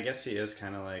 I guess he is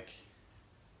kind of like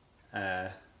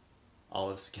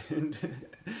olive-skinned.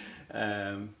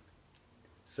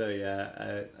 So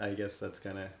yeah, I guess that's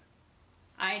kind of...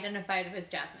 I identified with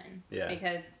Jasmine. Yeah.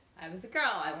 Because I was a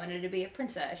girl. I wanted to be a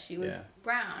princess. She was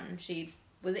brown. She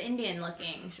was Indian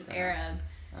looking. She was Arab.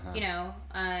 You know,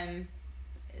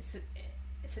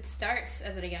 it starts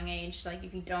as at a young age. Like,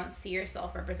 if you don't see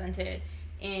yourself represented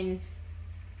in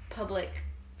public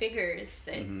figures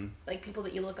that Mm-hmm. like people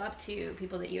that you look up to,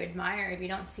 people that you admire, if you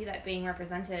don't see that being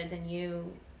represented, then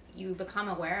you become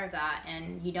aware of that,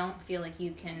 and you don't feel like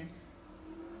you can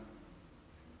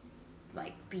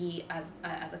like be as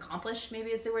accomplished, maybe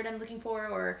is the word I'm looking for.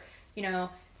 Or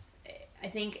I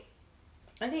think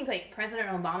like President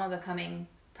Obama becoming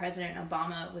President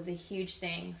Obama was a huge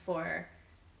thing for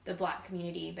the Black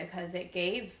community, because it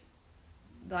gave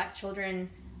Black children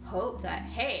hope that,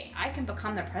 hey, I can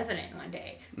become the president one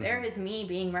day. Mm-hmm. There is me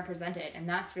being represented, and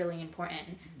that's really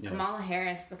important. Yeah. Kamala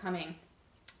Harris becoming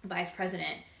vice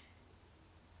president,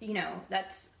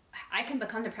 that's, I can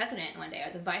become the president one day,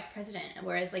 or the vice president,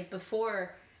 whereas like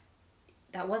before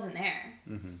that wasn't there.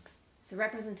 Mm-hmm. So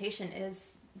representation is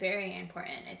very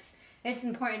important. It's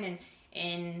important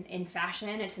in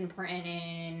fashion, it's important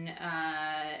in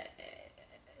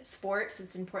sports,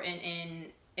 it's important in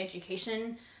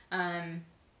education,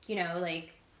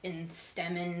 like in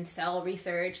STEM and cell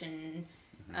research and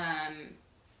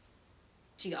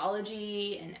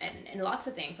geology and lots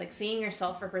of things. Like seeing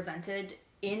yourself represented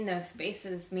in those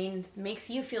spaces makes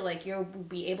you feel like you'll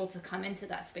be able to come into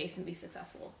that space and be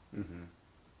successful. Mm-hmm.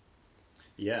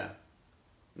 Yeah.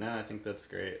 No, I think that's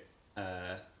great.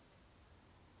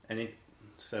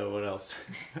 So what else?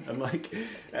 I'm like,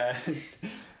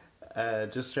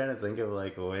 just trying to think of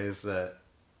like ways that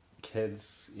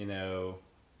kids,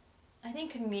 I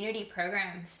think community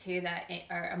programs too that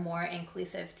are more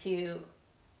inclusive to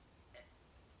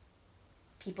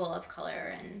people of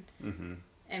color and mm-hmm.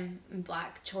 and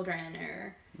Black children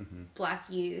or mm-hmm. Black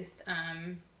youth.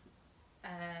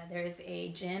 There's a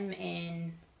gym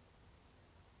in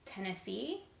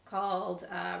Tennessee called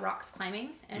Rocks Climbing,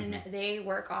 and mm-hmm. they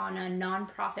work on a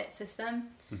nonprofit system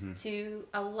mm-hmm. to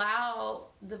allow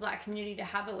the Black community to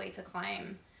have a way to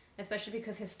climb, especially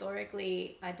because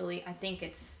historically, I think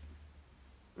it's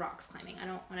Rocks Climbing. I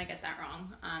don't want to get that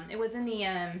wrong. It was in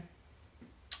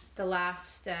the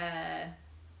last.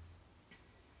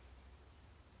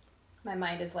 My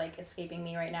mind is like escaping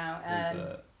me right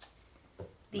now.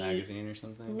 The magazine or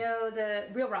something? No, the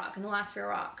Real Rock, in the last Real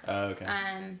Rock. Oh, okay.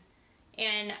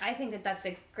 And I think that that's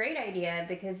a great idea,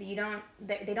 because they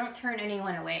don't turn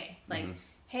anyone away. Like, mm-hmm.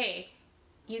 hey,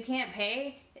 you can't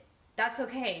pay? That's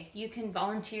okay. You can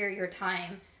volunteer your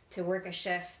time to work a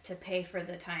shift to pay for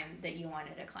the time that you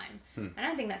wanted to climb. And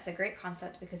I think that's a great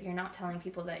concept, because you're not telling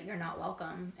people that you're not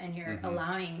welcome, and you're mm-hmm.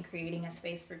 allowing and creating a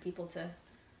space for people to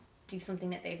do something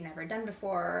that they've never done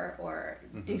before, or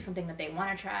mm-hmm. do something that they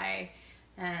want to try.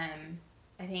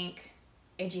 I think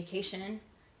education,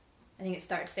 I think it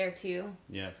starts there too.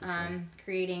 Yeah, for sure.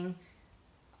 Creating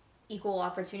equal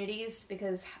opportunities,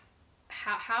 because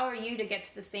how are you to get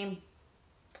to the same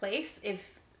place if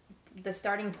the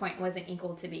starting point wasn't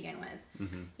equal to begin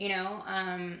with?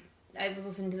 Mm-hmm. I was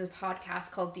listening to this podcast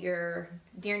called Dear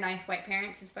Nice White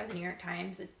Parents. It's by the New York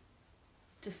Times. It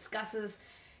discusses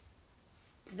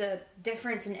the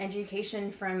difference in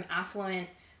education from affluent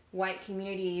white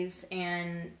communities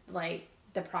and like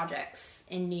the projects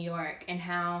in New York, and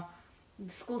how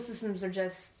the school systems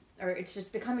it's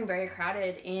just becoming very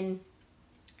crowded in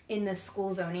the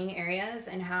school zoning areas,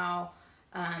 and how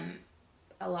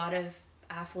a lot of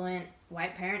affluent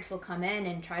white parents will come in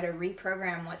and try to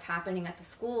reprogram what's happening at the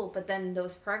school, but then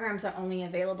those programs are only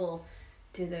available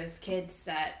to those kids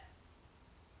that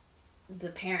the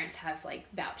parents have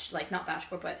not vouched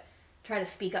for, but try to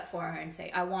speak up for and say,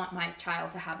 I want my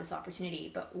child to have this opportunity,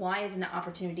 but why isn't that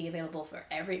opportunity available for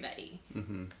everybody?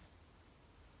 Mm-hmm.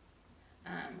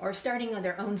 Or starting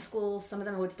their own schools. Some of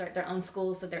them would start their own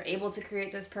schools so they're able to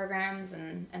create those programs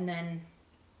and then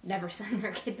never send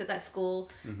their kid to that school.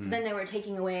 Mm-hmm. So then they were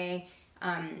taking away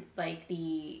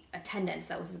the attendance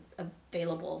that was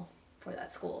available for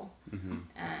that school. Mm-hmm.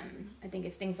 I think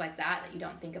it's things like that you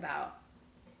don't think about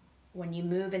when you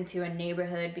move into a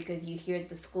neighborhood, because you hear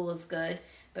the school is good,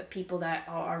 but people that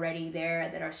are already there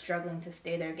that are struggling to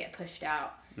stay there get pushed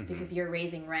out mm-hmm. because you're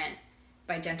raising rent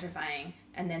by gentrifying,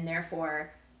 and then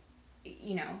therefore,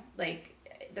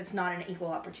 that's not an equal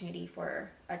opportunity for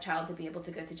a child to be able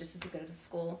to go to just as good of a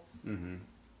school. Mm-hmm.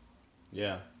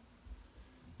 Yeah.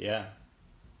 Yeah.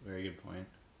 Very good point.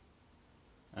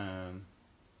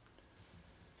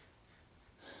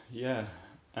 Yeah.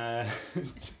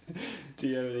 Do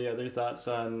you have any other thoughts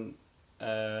on,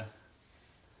 I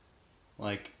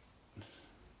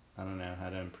don't know, how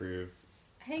to improve?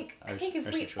 I think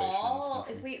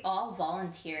if we all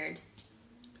volunteered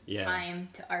time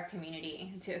to our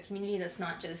community, to a community that's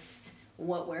not just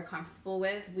what we're comfortable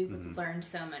with, we would mm-hmm. learn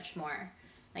so much more.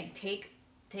 Like take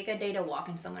a day to walk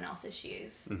in someone else's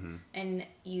shoes, mm-hmm. and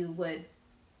you would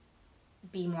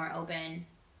be more open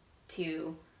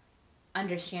to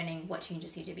understanding what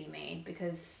changes need to be made,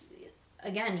 because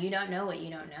again, you don't know what you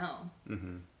don't know.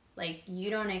 Mm-hmm. Like, you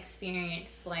don't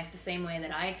experience life the same way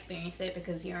that I experience it,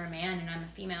 because you're a man and I'm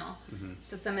a female. Mm-hmm.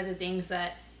 So some of the things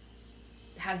that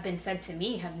have been said to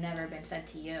me have never been said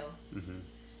to you. Mm-hmm.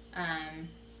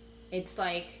 It's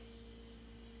like,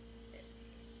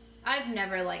 I've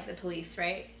never liked the police,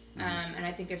 right? Mm-hmm. And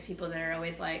I think there's people that are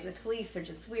always like, the police are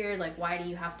just weird. Like, why do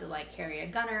you have to, like, carry a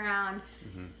gun around?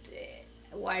 Mm-hmm.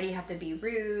 Why do you have to be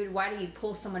rude? Why do you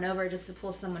pull someone over just to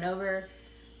pull someone over?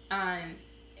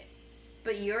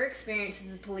 But your experience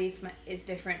as a police is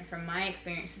different from my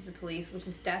experience as a police, which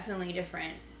is definitely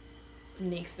different from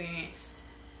the experience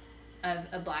of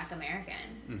a Black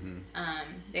American. Mm-hmm.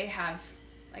 They have,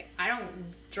 like, I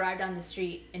don't drive down the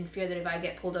street in fear that if I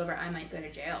get pulled over, I might go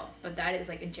to jail. But that is,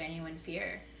 like, a genuine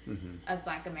fear of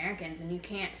Black Americans. And you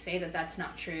can't say that that's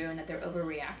not true and that they're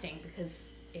overreacting, because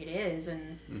it is.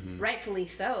 And rightfully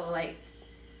so. Like,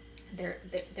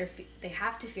 they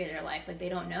have to fear their life. Like, they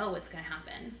don't know what's going to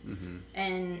happen.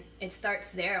 And it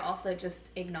starts there, also just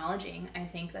acknowledging, I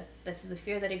think, that this is a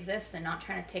fear that exists, and not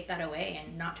trying to take that away,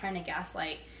 and not trying to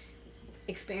gaslight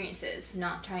experiences,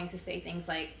 not trying to say things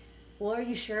like, well, are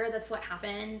you sure that's what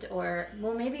happened? Or,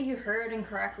 well, maybe you heard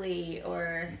incorrectly,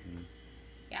 or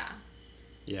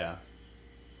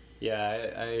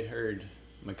I heard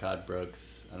Kat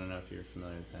Brooks, I don't know if you're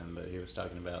familiar with him, but he was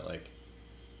talking about, like,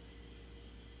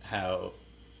 how,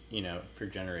 you know, for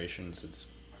generations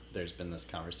there's been this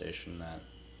conversation that,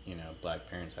 you know, Black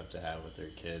parents have to have with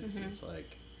their kids. It's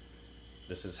like,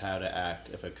 this is how to act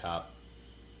if a cop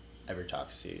ever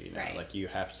talks to you, you know? Right. Like, you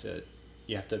have to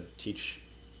teach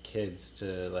kids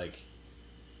to, like,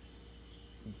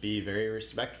 be very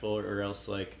respectful, or else,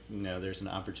 like, you know, there's an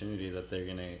opportunity that they're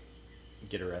gonna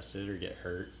get arrested or get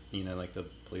hurt, you know, like, the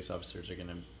police officers are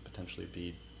gonna potentially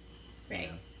be, you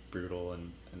know, brutal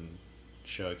and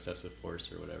show excessive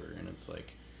force or whatever. And it's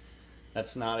like,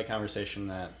 that's not a conversation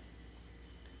that,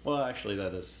 well, actually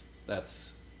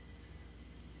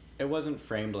it wasn't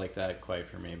framed like that quite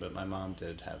for me, but my mom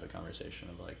did have a conversation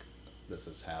of, like, this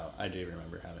is how, I do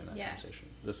remember having that conversation.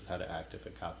 This is how to act if a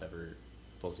cop ever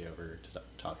pulls you over to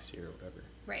talks to you or whatever.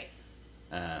 Right.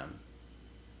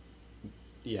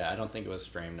 Yeah, I don't think it was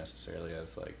framed necessarily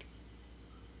as, like,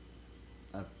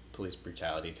 a police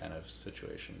brutality kind of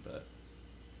situation, but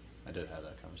I did have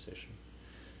that conversation.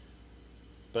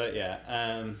 But yeah,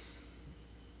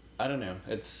 I don't know.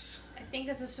 I think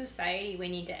as a society, we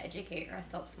need to educate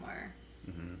ourselves more.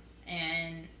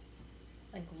 And,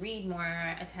 like, read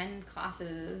more, attend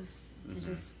classes, to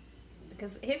just,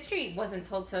 because history wasn't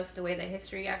told to us the way that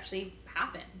history actually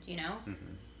happened, you know?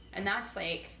 And that's,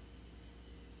 like,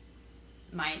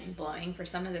 mind-blowing for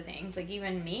some of the things. Like,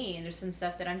 even me, there's some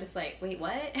stuff that I'm just like, wait,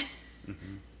 what?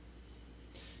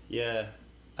 Yeah,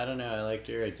 I don't know. I liked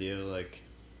your idea, like,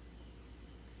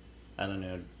 I don't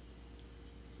know,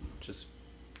 just,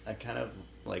 I kind of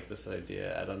like this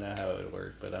idea. I don't know how it would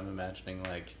work, but I'm imagining,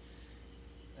 like,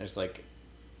 there's, like,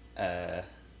 a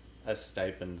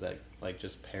stipend that, like,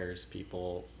 just pairs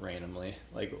people randomly,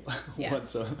 like,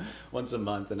 once a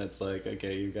month, and it's like,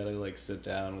 okay, you gotta, like, sit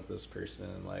down with this person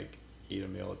and, like, eat a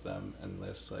meal with them and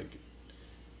just, like,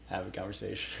 have a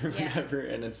conversation or whatever.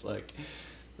 And it's like,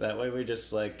 that way we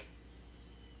just, like,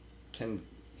 can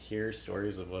hear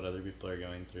stories of what other people are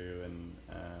going through, and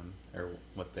or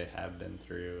what they have been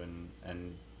through,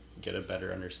 and get a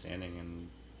better understanding. And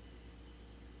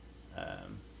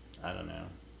I don't know,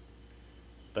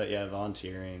 but yeah,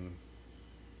 volunteering,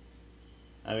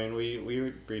 I mean,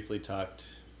 we briefly talked,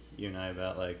 you and I,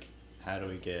 about, like, how do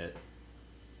we get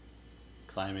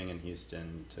climbing in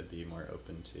Houston to be more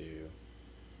open to,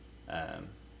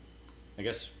 I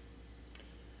guess,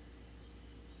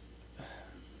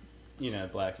 you know,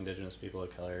 Black, Indigenous people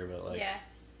of color, but, like,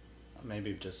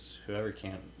 maybe just whoever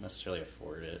can't necessarily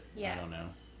afford it. I don't know.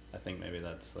 I think maybe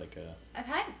that's, like, I've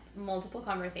had multiple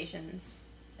conversations,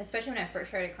 especially when I first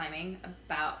started climbing,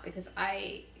 because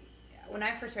when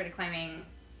I first started climbing,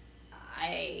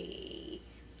 I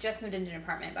just moved into an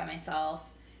apartment by myself.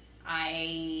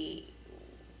 I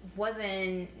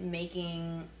wasn't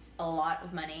making a lot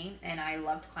of money, and I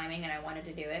loved climbing and I wanted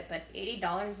to do it, but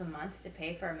 $80 a month to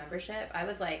pay for a membership, I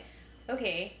was like,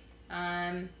 okay,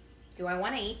 do I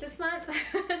want to eat this month?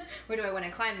 Or do I want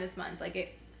to climb this month? Like,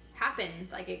 it happened,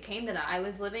 like, it came to that. I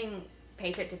was living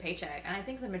paycheck to paycheck, and I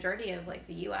think the majority of, like,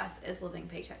 the U.S. is living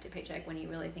paycheck to paycheck when you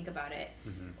really think about it.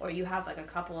 Or you have, like, a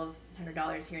couple of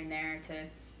 $100 here and there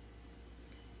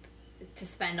to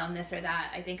spend on this or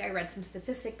that. I think I read some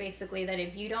statistic basically that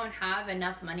if you don't have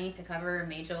enough money to cover a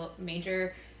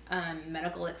major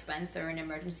medical expense or an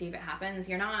emergency if it happens,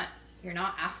 you're not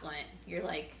affluent. You're,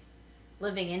 like,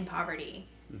 living in poverty.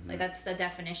 Like, that's the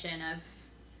definition of,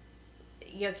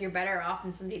 you're better off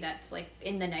than somebody that's, like,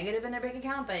 in the negative in their bank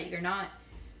account, but you're not,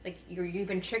 like, you've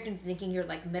been tricked into thinking you're,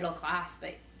 like, middle class,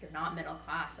 but you're not middle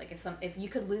class. Like, if you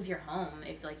could lose your home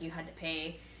if, like, you had to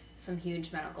pay some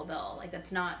huge medical bill, like,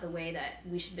 that's not the way that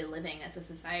we should be living as a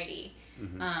society.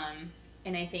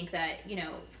 And I think that, you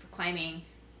know, for climbing,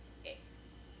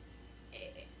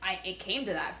 it came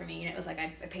to that for me. You know, it was like I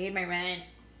paid my rent,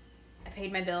 I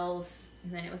paid my bills,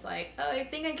 and then it was like, oh, I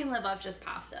think I can live off just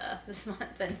pasta this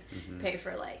month and pay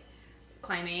for, like,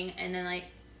 climbing. And then, like,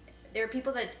 there are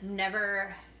people that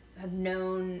never have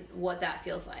known what that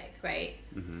feels like, right?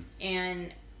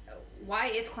 And why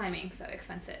is climbing so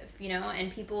expensive, you know?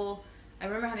 And people, I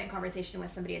remember having a conversation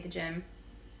with somebody at the gym,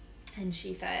 and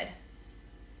she said,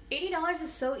 $80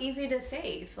 is so easy to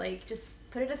save. Like, just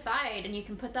put it aside and you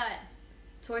can put that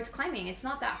towards climbing. It's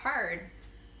not that hard.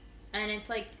 And it's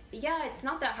like, yeah, it's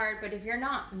not that hard, but if you're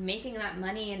not making that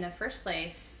money in the first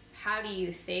place, how do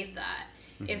you save that?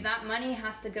 If that money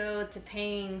has to go to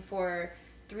paying for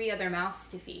 3 other mouths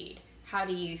to feed, how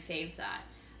do you save that?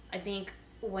 I think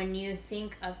when you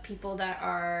think of people that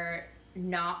are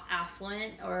not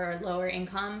affluent or lower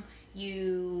income,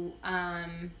 you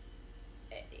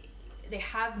they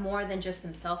have more than just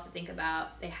themselves to think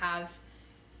about.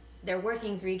 They're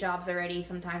working 3 jobs already.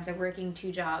 Sometimes they're working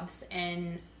 2 jobs,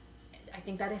 and I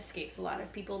think that escapes a lot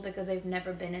of people because they've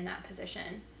never been in that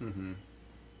position.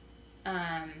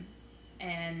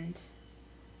 And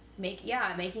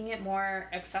making it more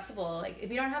accessible. Like, if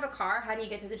you don't have a car, how do you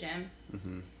get to the gym?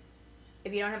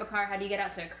 If you don't have a car, how do you get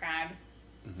out to a crag?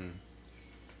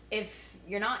 If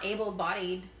you're not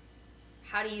able-bodied,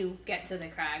 how do you get to the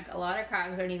crag? A lot of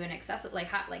crags aren't even accessible. Like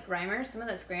Reimers, some of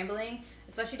the scrambling,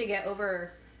 especially to get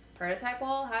over prototype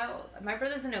wall. My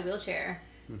brother's in a wheelchair.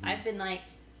 I've been like,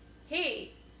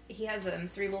 hey, he has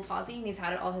cerebral palsy and he's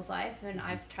had it all his life, and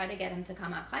I've tried to get him to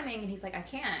come out climbing, and he's like, I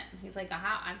can't. He's like,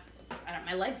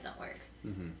 my legs don't work.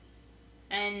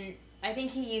 And I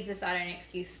think he uses that as an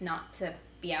excuse not to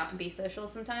be out and be social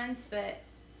sometimes, but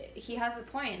he has a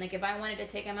point. Like, if I wanted to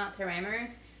take him out to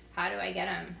Reimers, how do I get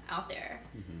him out there?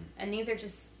 And these are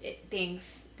just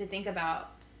things to think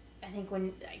about. I think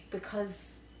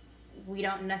because we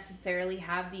don't necessarily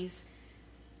have these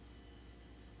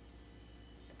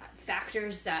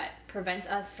factors that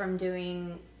prevent us from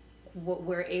doing what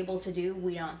we're able to do,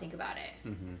 we don't think about it.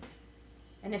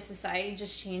 And if society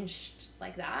just changed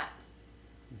like that,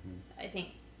 I think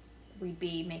we'd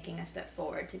be making a step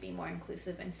forward to be more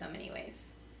inclusive in so many ways.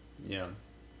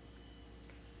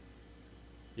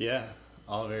 Yeah,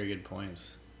 all very good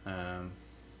points. I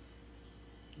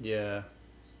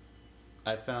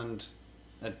found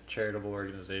a charitable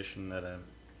organization that I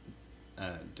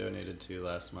donated to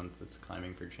last month that's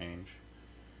Climbing for Change,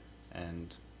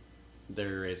 and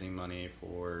they're raising money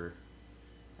for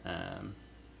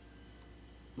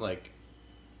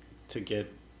to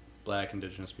get Black,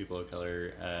 Indigenous people of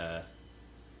color,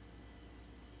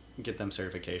 get them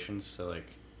certifications, so, like,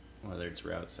 whether it's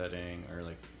route setting or,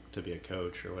 like, to be a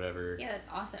coach or whatever. Yeah, that's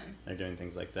awesome. They're doing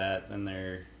things like that. Then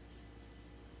they're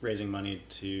raising money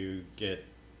to get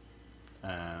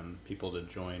people to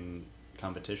join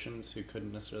competitions who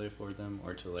couldn't necessarily afford them,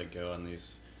 or to, like, go on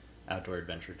these outdoor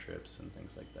adventure trips and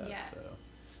things like that. So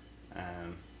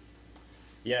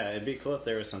it'd be cool if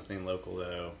there was something local,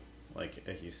 though, like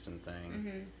a Houston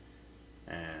thing,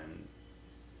 and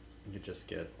you could just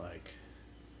get, like,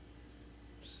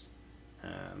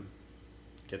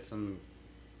 get some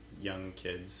young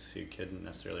kids who couldn't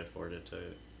necessarily afford it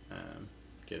to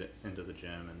get it into the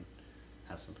gym and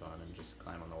have some fun and just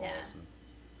climb on the walls. And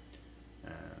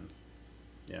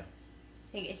I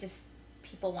think it's just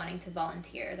people wanting to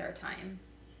volunteer their time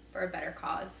for a better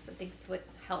cause. I think it's what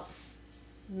helps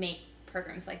make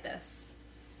programs like this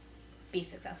be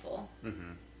successful. I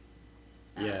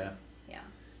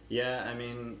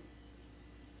mean,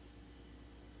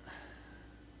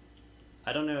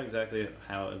 I don't know exactly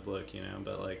how it would look, you know,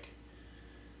 but, like,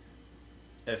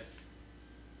 if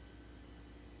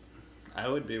I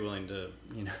would be willing to,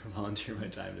 you know, volunteer my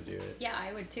time to do it. Yeah,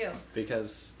 I would too.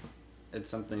 Because it's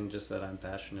something just that I'm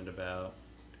passionate about,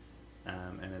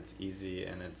 and it's easy,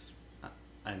 and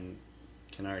I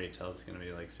can already tell it's going to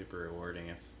be, like, super rewarding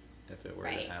if it were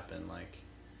to happen, like,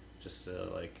 just to,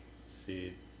 like,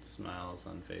 see smiles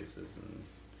on faces and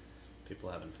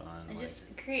people having fun. And like, just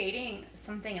creating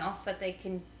something else that they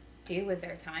can do with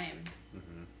their time.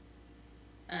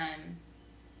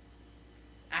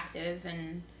 Active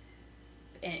and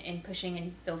pushing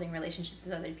and building relationships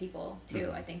with other people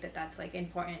too. I think that's, like,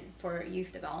 important for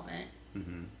youth development.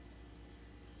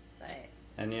 But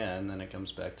and then it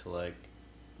comes back to, like,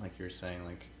 like you were saying,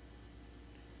 like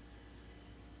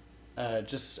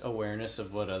just awareness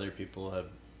of what other people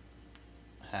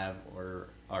have or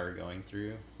are going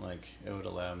through. Like, it would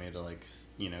allow me to, like,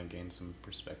 you know, gain some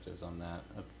perspectives on that,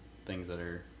 of things that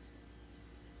are,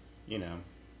 you know,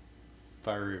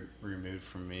 far removed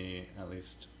from me. At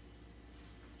least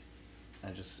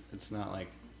it's not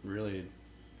like really,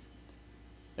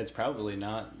 it's probably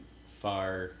not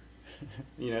far.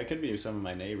 You know, it could be some of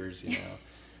my neighbors, you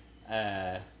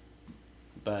know.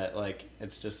 But like,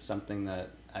 it's just something that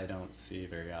I don't see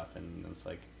very often. It's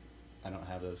like, I don't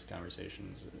have those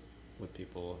conversations with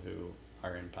people who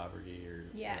are in poverty or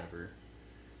whatever.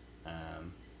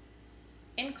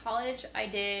 In college, I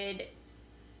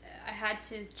had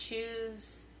to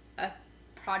choose a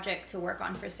project to work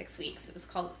on for 6 weeks. It was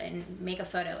called, and make a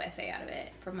photo essay out of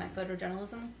it for my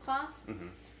photojournalism class. Mm-hmm.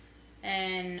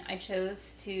 And I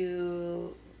chose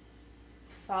to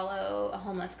follow a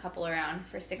homeless couple around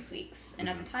for 6 weeks. And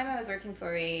at the time, I was working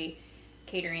for a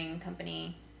catering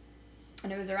company,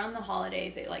 and it was around the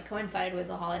holidays. It like coincided with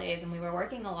the holidays, and we were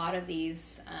working a lot of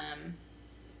these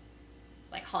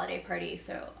like holiday parties.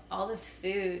 So all this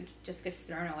food just gets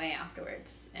thrown away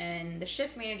afterwards. And the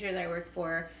shift manager that I worked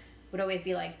for would always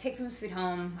be like, take some of this food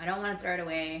home. I don't want to throw it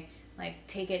away. Like,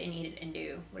 take it and eat it and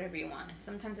do whatever you want. And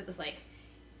sometimes it was like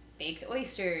baked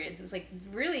oysters. It was like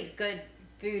really good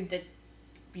food that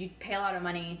you'd pay a lot of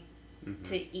money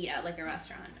to eat at like a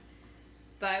restaurant.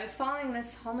 But I was following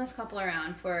this homeless couple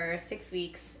around for 6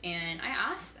 weeks, and I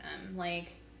asked them,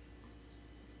 like,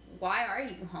 why are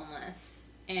you homeless?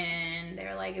 And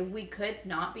they're like, if we could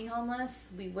not be homeless,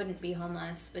 we wouldn't be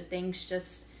homeless. But things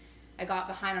just, I got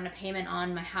behind on a payment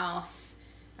on my house,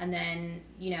 and then,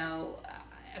 you know,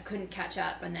 I couldn't catch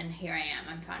up, and then here I am.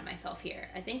 I found myself here.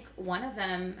 I think one of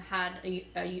them had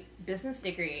a business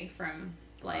degree from,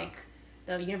 like,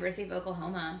 the University of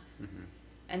Oklahoma. Mm-hmm.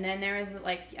 And then there was,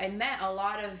 like, I met a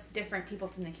lot of different people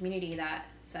from the community that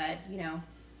said, you know,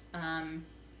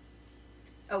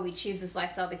 oh, we choose this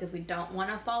lifestyle because we don't want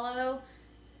to follow,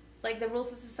 like, the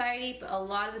rules of society. But a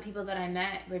lot of the people that I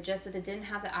met were just that they didn't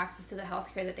have the access to the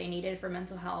healthcare that they needed for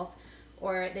mental health,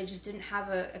 or they just didn't have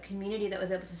a community that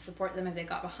was able to support them if they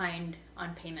got behind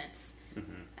on payments.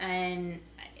 Mm-hmm. And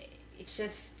it's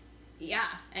just, yeah.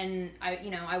 And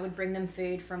I would bring them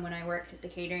food from when I worked at the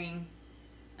catering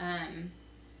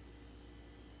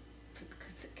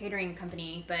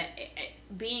company, but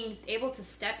being able to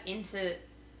step into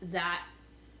that,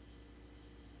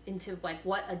 into like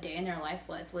what a day in their life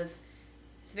was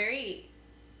very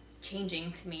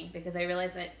changing to me, because I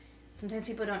realized that sometimes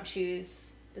people don't choose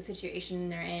the situation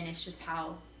they're in. It's just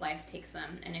how life takes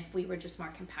them. And if we were just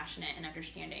more compassionate and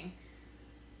understanding,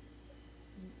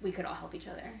 we could all help each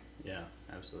other. Yeah,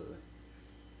 absolutely.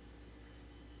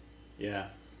 Yeah.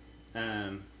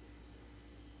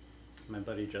 My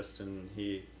buddy Justin,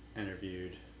 he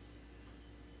interviewed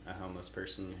a homeless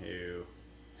person who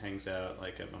hangs out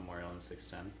like at Memorial and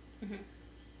 610. Mm-hmm.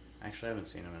 Actually, I haven't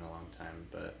seen him in a long time,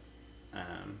 but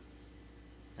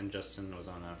and Justin was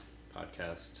on a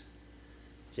podcast.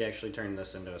 He actually turned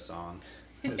this into a song,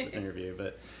 this interview,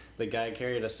 but the guy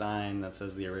carried a sign that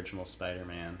says the original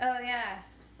Spider-Man. Oh, yeah.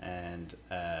 And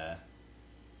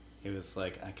he was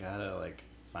like, I gotta like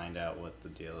find out what the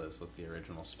deal is with the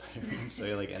original Spider-Man. So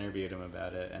he like interviewed him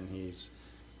about it, and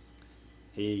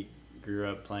he grew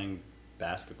up playing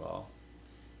basketball,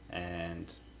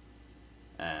 and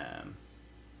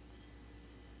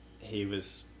he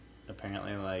was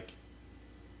apparently like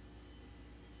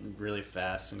really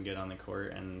fast and good on the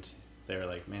court, and they were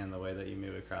like, man, the way that you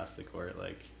move across the court,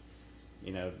 like,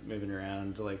 you know, moving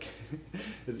around, like,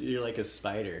 you're like a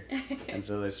spider. And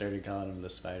so they started calling him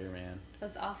the Spider-Man.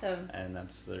 That's awesome. And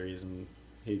that's the reason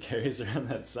he carries around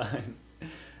that sign.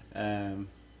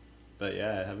 But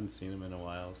yeah, I haven't seen him in a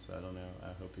while, so I don't know.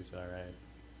 I hope he's all right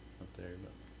up there.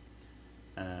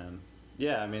 But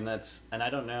yeah, I mean, that's, and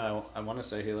I don't know, I want to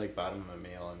say he like bought him a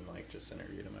meal and like just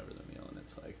interviewed him over the meal, and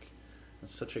it's like,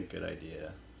 that's such a good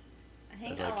idea. I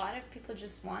think a lot of people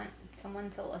just want someone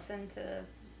to listen to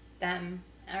them,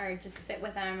 or just sit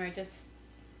with them, or just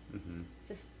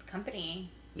company.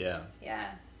 Yeah.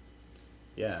 Yeah.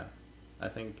 Yeah. I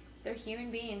think they're human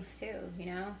beings too, you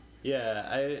know?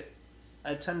 Yeah,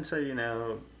 I tend to, you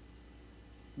know,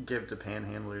 give to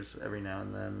panhandlers every now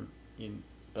and then,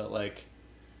 but like,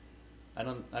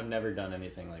 I've never done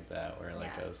anything like that where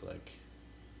like I was like,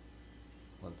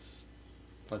 let's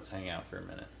hang out for a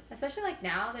minute. Especially like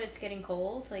now that it's getting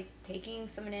cold, like taking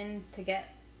someone in to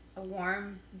get a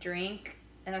warm drink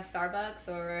in a Starbucks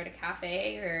or at a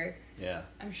cafe, or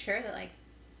I'm sure that like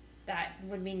that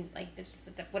would mean like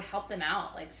that would help them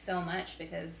out like so much,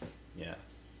 because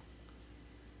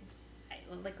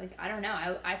like I don't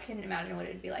know. I couldn't imagine what it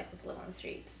would be like to live on the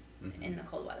streets in the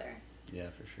cold weather. Yeah,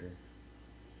 for sure.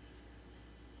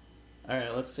 All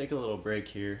right, let's take a little break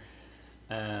here,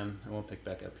 and we'll pick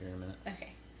back up here in a minute.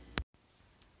 Okay.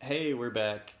 Hey, we're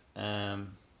back.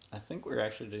 I think we're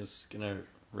actually just gonna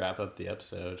wrap up the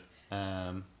episode.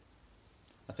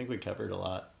 I think we covered a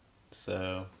lot,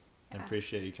 so I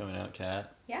appreciate you coming out,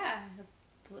 Kat. Yeah,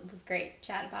 it was great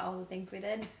chat about all the things we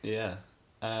did. Yeah.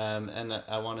 And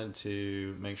I wanted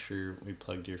to make sure we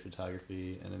plugged your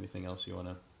photography and anything else you want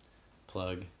to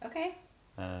plug. Okay.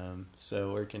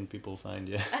 So where can people find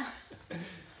you?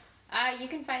 You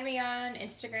can find me on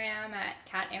Instagram at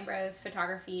Kat Ambrose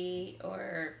Photography,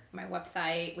 or my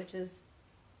website, which is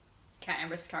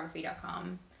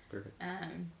katambrosphotography.com. Perfect.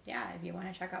 Yeah, if you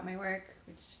want to check out my work,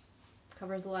 which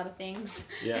covers a lot of things.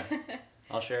 Yeah.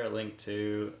 I'll share a link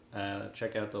too.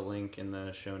 Check out the link in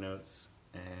the show notes.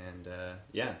 And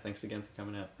yeah, thanks again for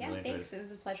coming out. Yeah, really thanks. It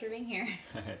was a pleasure being here.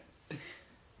 All right.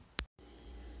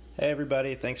 Hey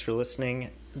everybody, thanks for listening.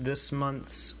 This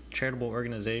month's charitable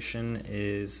organization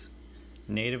is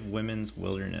Native Women's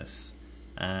Wilderness.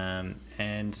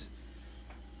 And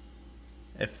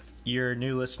if you're a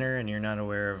new listener and you're not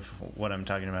aware of what I'm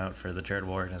talking about for the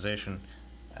charitable organization,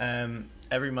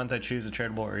 every month I choose a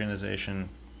charitable organization,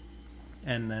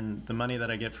 and then the money that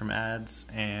I get from ads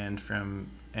and from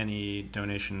any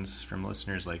donations from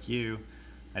listeners like you,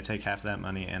 I take half of that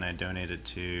money and I donate it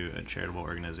to a charitable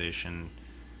organization,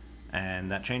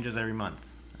 and that changes every month,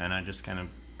 and I just kind of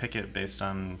pick it based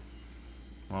on,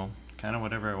 well, kind of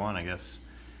whatever I want, I guess.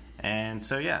 And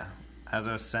so yeah, as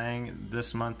I was saying,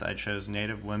 this month I chose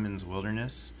Native Women's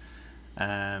Wilderness,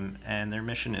 and their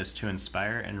mission is to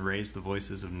inspire and raise the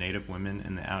voices of Native women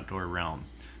in the outdoor realm,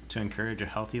 to encourage a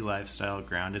healthy lifestyle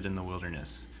grounded in the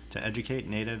wilderness, to educate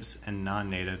natives and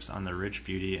non-natives on the rich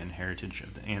beauty and heritage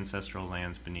of the ancestral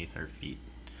lands beneath our feet.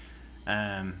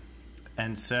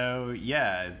 And so,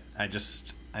 yeah,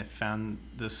 I found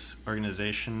this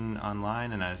organization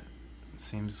online, and it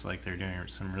seems like they're doing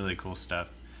some really cool stuff.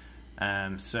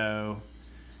 Yeah,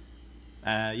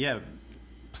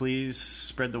 please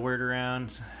spread the word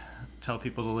around, tell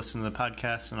people to listen to the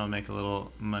podcast, and I'll make a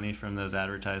little money from those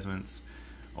advertisements.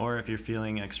 Or if you're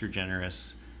feeling extra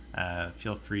generous,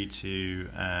 feel free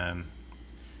to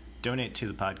donate to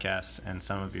the podcast, and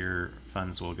some of your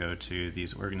funds will go to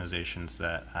these organizations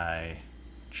that I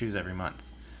choose every month.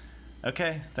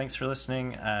 Okay, thanks for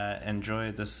listening.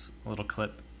 Enjoy this little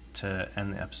clip to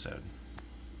end the episode.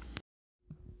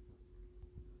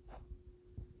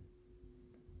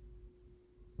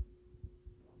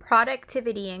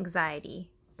 Productivity Anxiety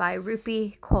by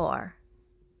Rupi Kaur.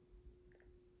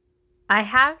 I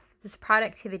have this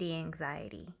productivity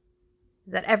anxiety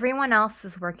that everyone else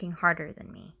is working harder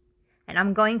than me, and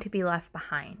I'm going to be left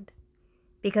behind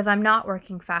because I'm not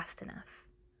working fast enough,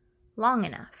 long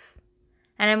enough,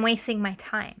 and I'm wasting my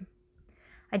time.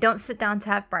 I don't sit down to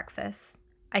have breakfast.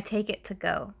 I take it to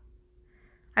go.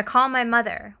 I call my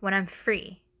mother when I'm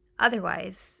free.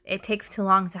 Otherwise, it takes too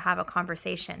long to have a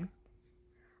conversation.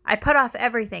 I put off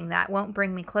everything that won't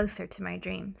bring me closer to my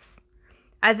dreams,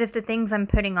 as if the things I'm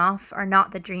putting off are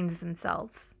not the dreams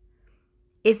themselves.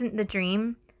 Isn't the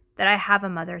dream that I have a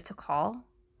mother to call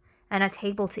and a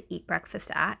table to eat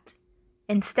breakfast at?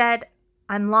 Instead,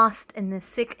 I'm lost in this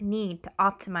sick need to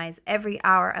optimize every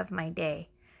hour of my day,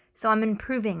 so I'm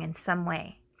improving in some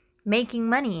way, making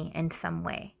money in some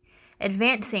way,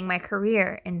 advancing my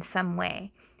career in some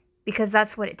way, because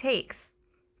that's what it takes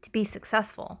to be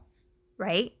successful,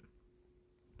 right?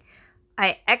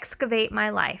 I excavate my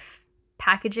life,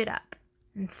 package it up,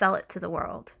 and sell it to the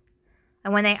world.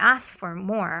 And when they ask for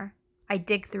more, I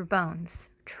dig through bones,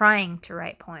 trying to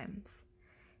write poems.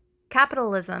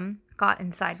 Capitalism got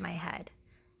inside my head.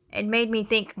 It made me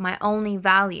think my only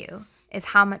value is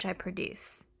how much I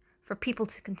produce for people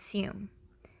to consume.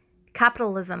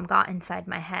 Capitalism got inside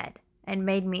my head and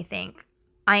made me think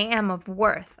I am of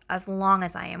worth as long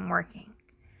as I am working.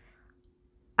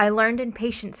 I learned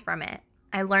impatience from it.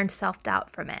 I learned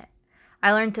self-doubt from it.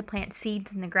 I learned to plant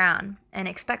seeds in the ground and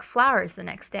expect flowers the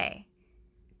next day.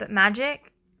 But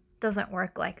magic doesn't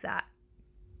work like that.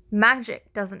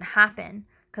 Magic doesn't happen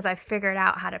because I figured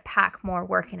out how to pack more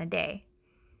work in a day.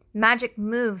 Magic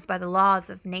moves by the laws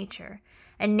of nature,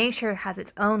 and nature has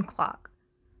its own clock.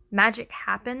 Magic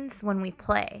happens when we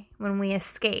play, when we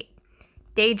escape,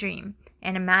 daydream,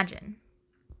 and imagine.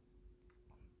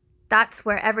 That's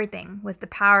where everything with the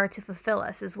power to fulfill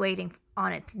us is waiting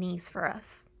on its knees for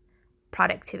us.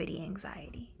 Productivity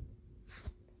anxiety.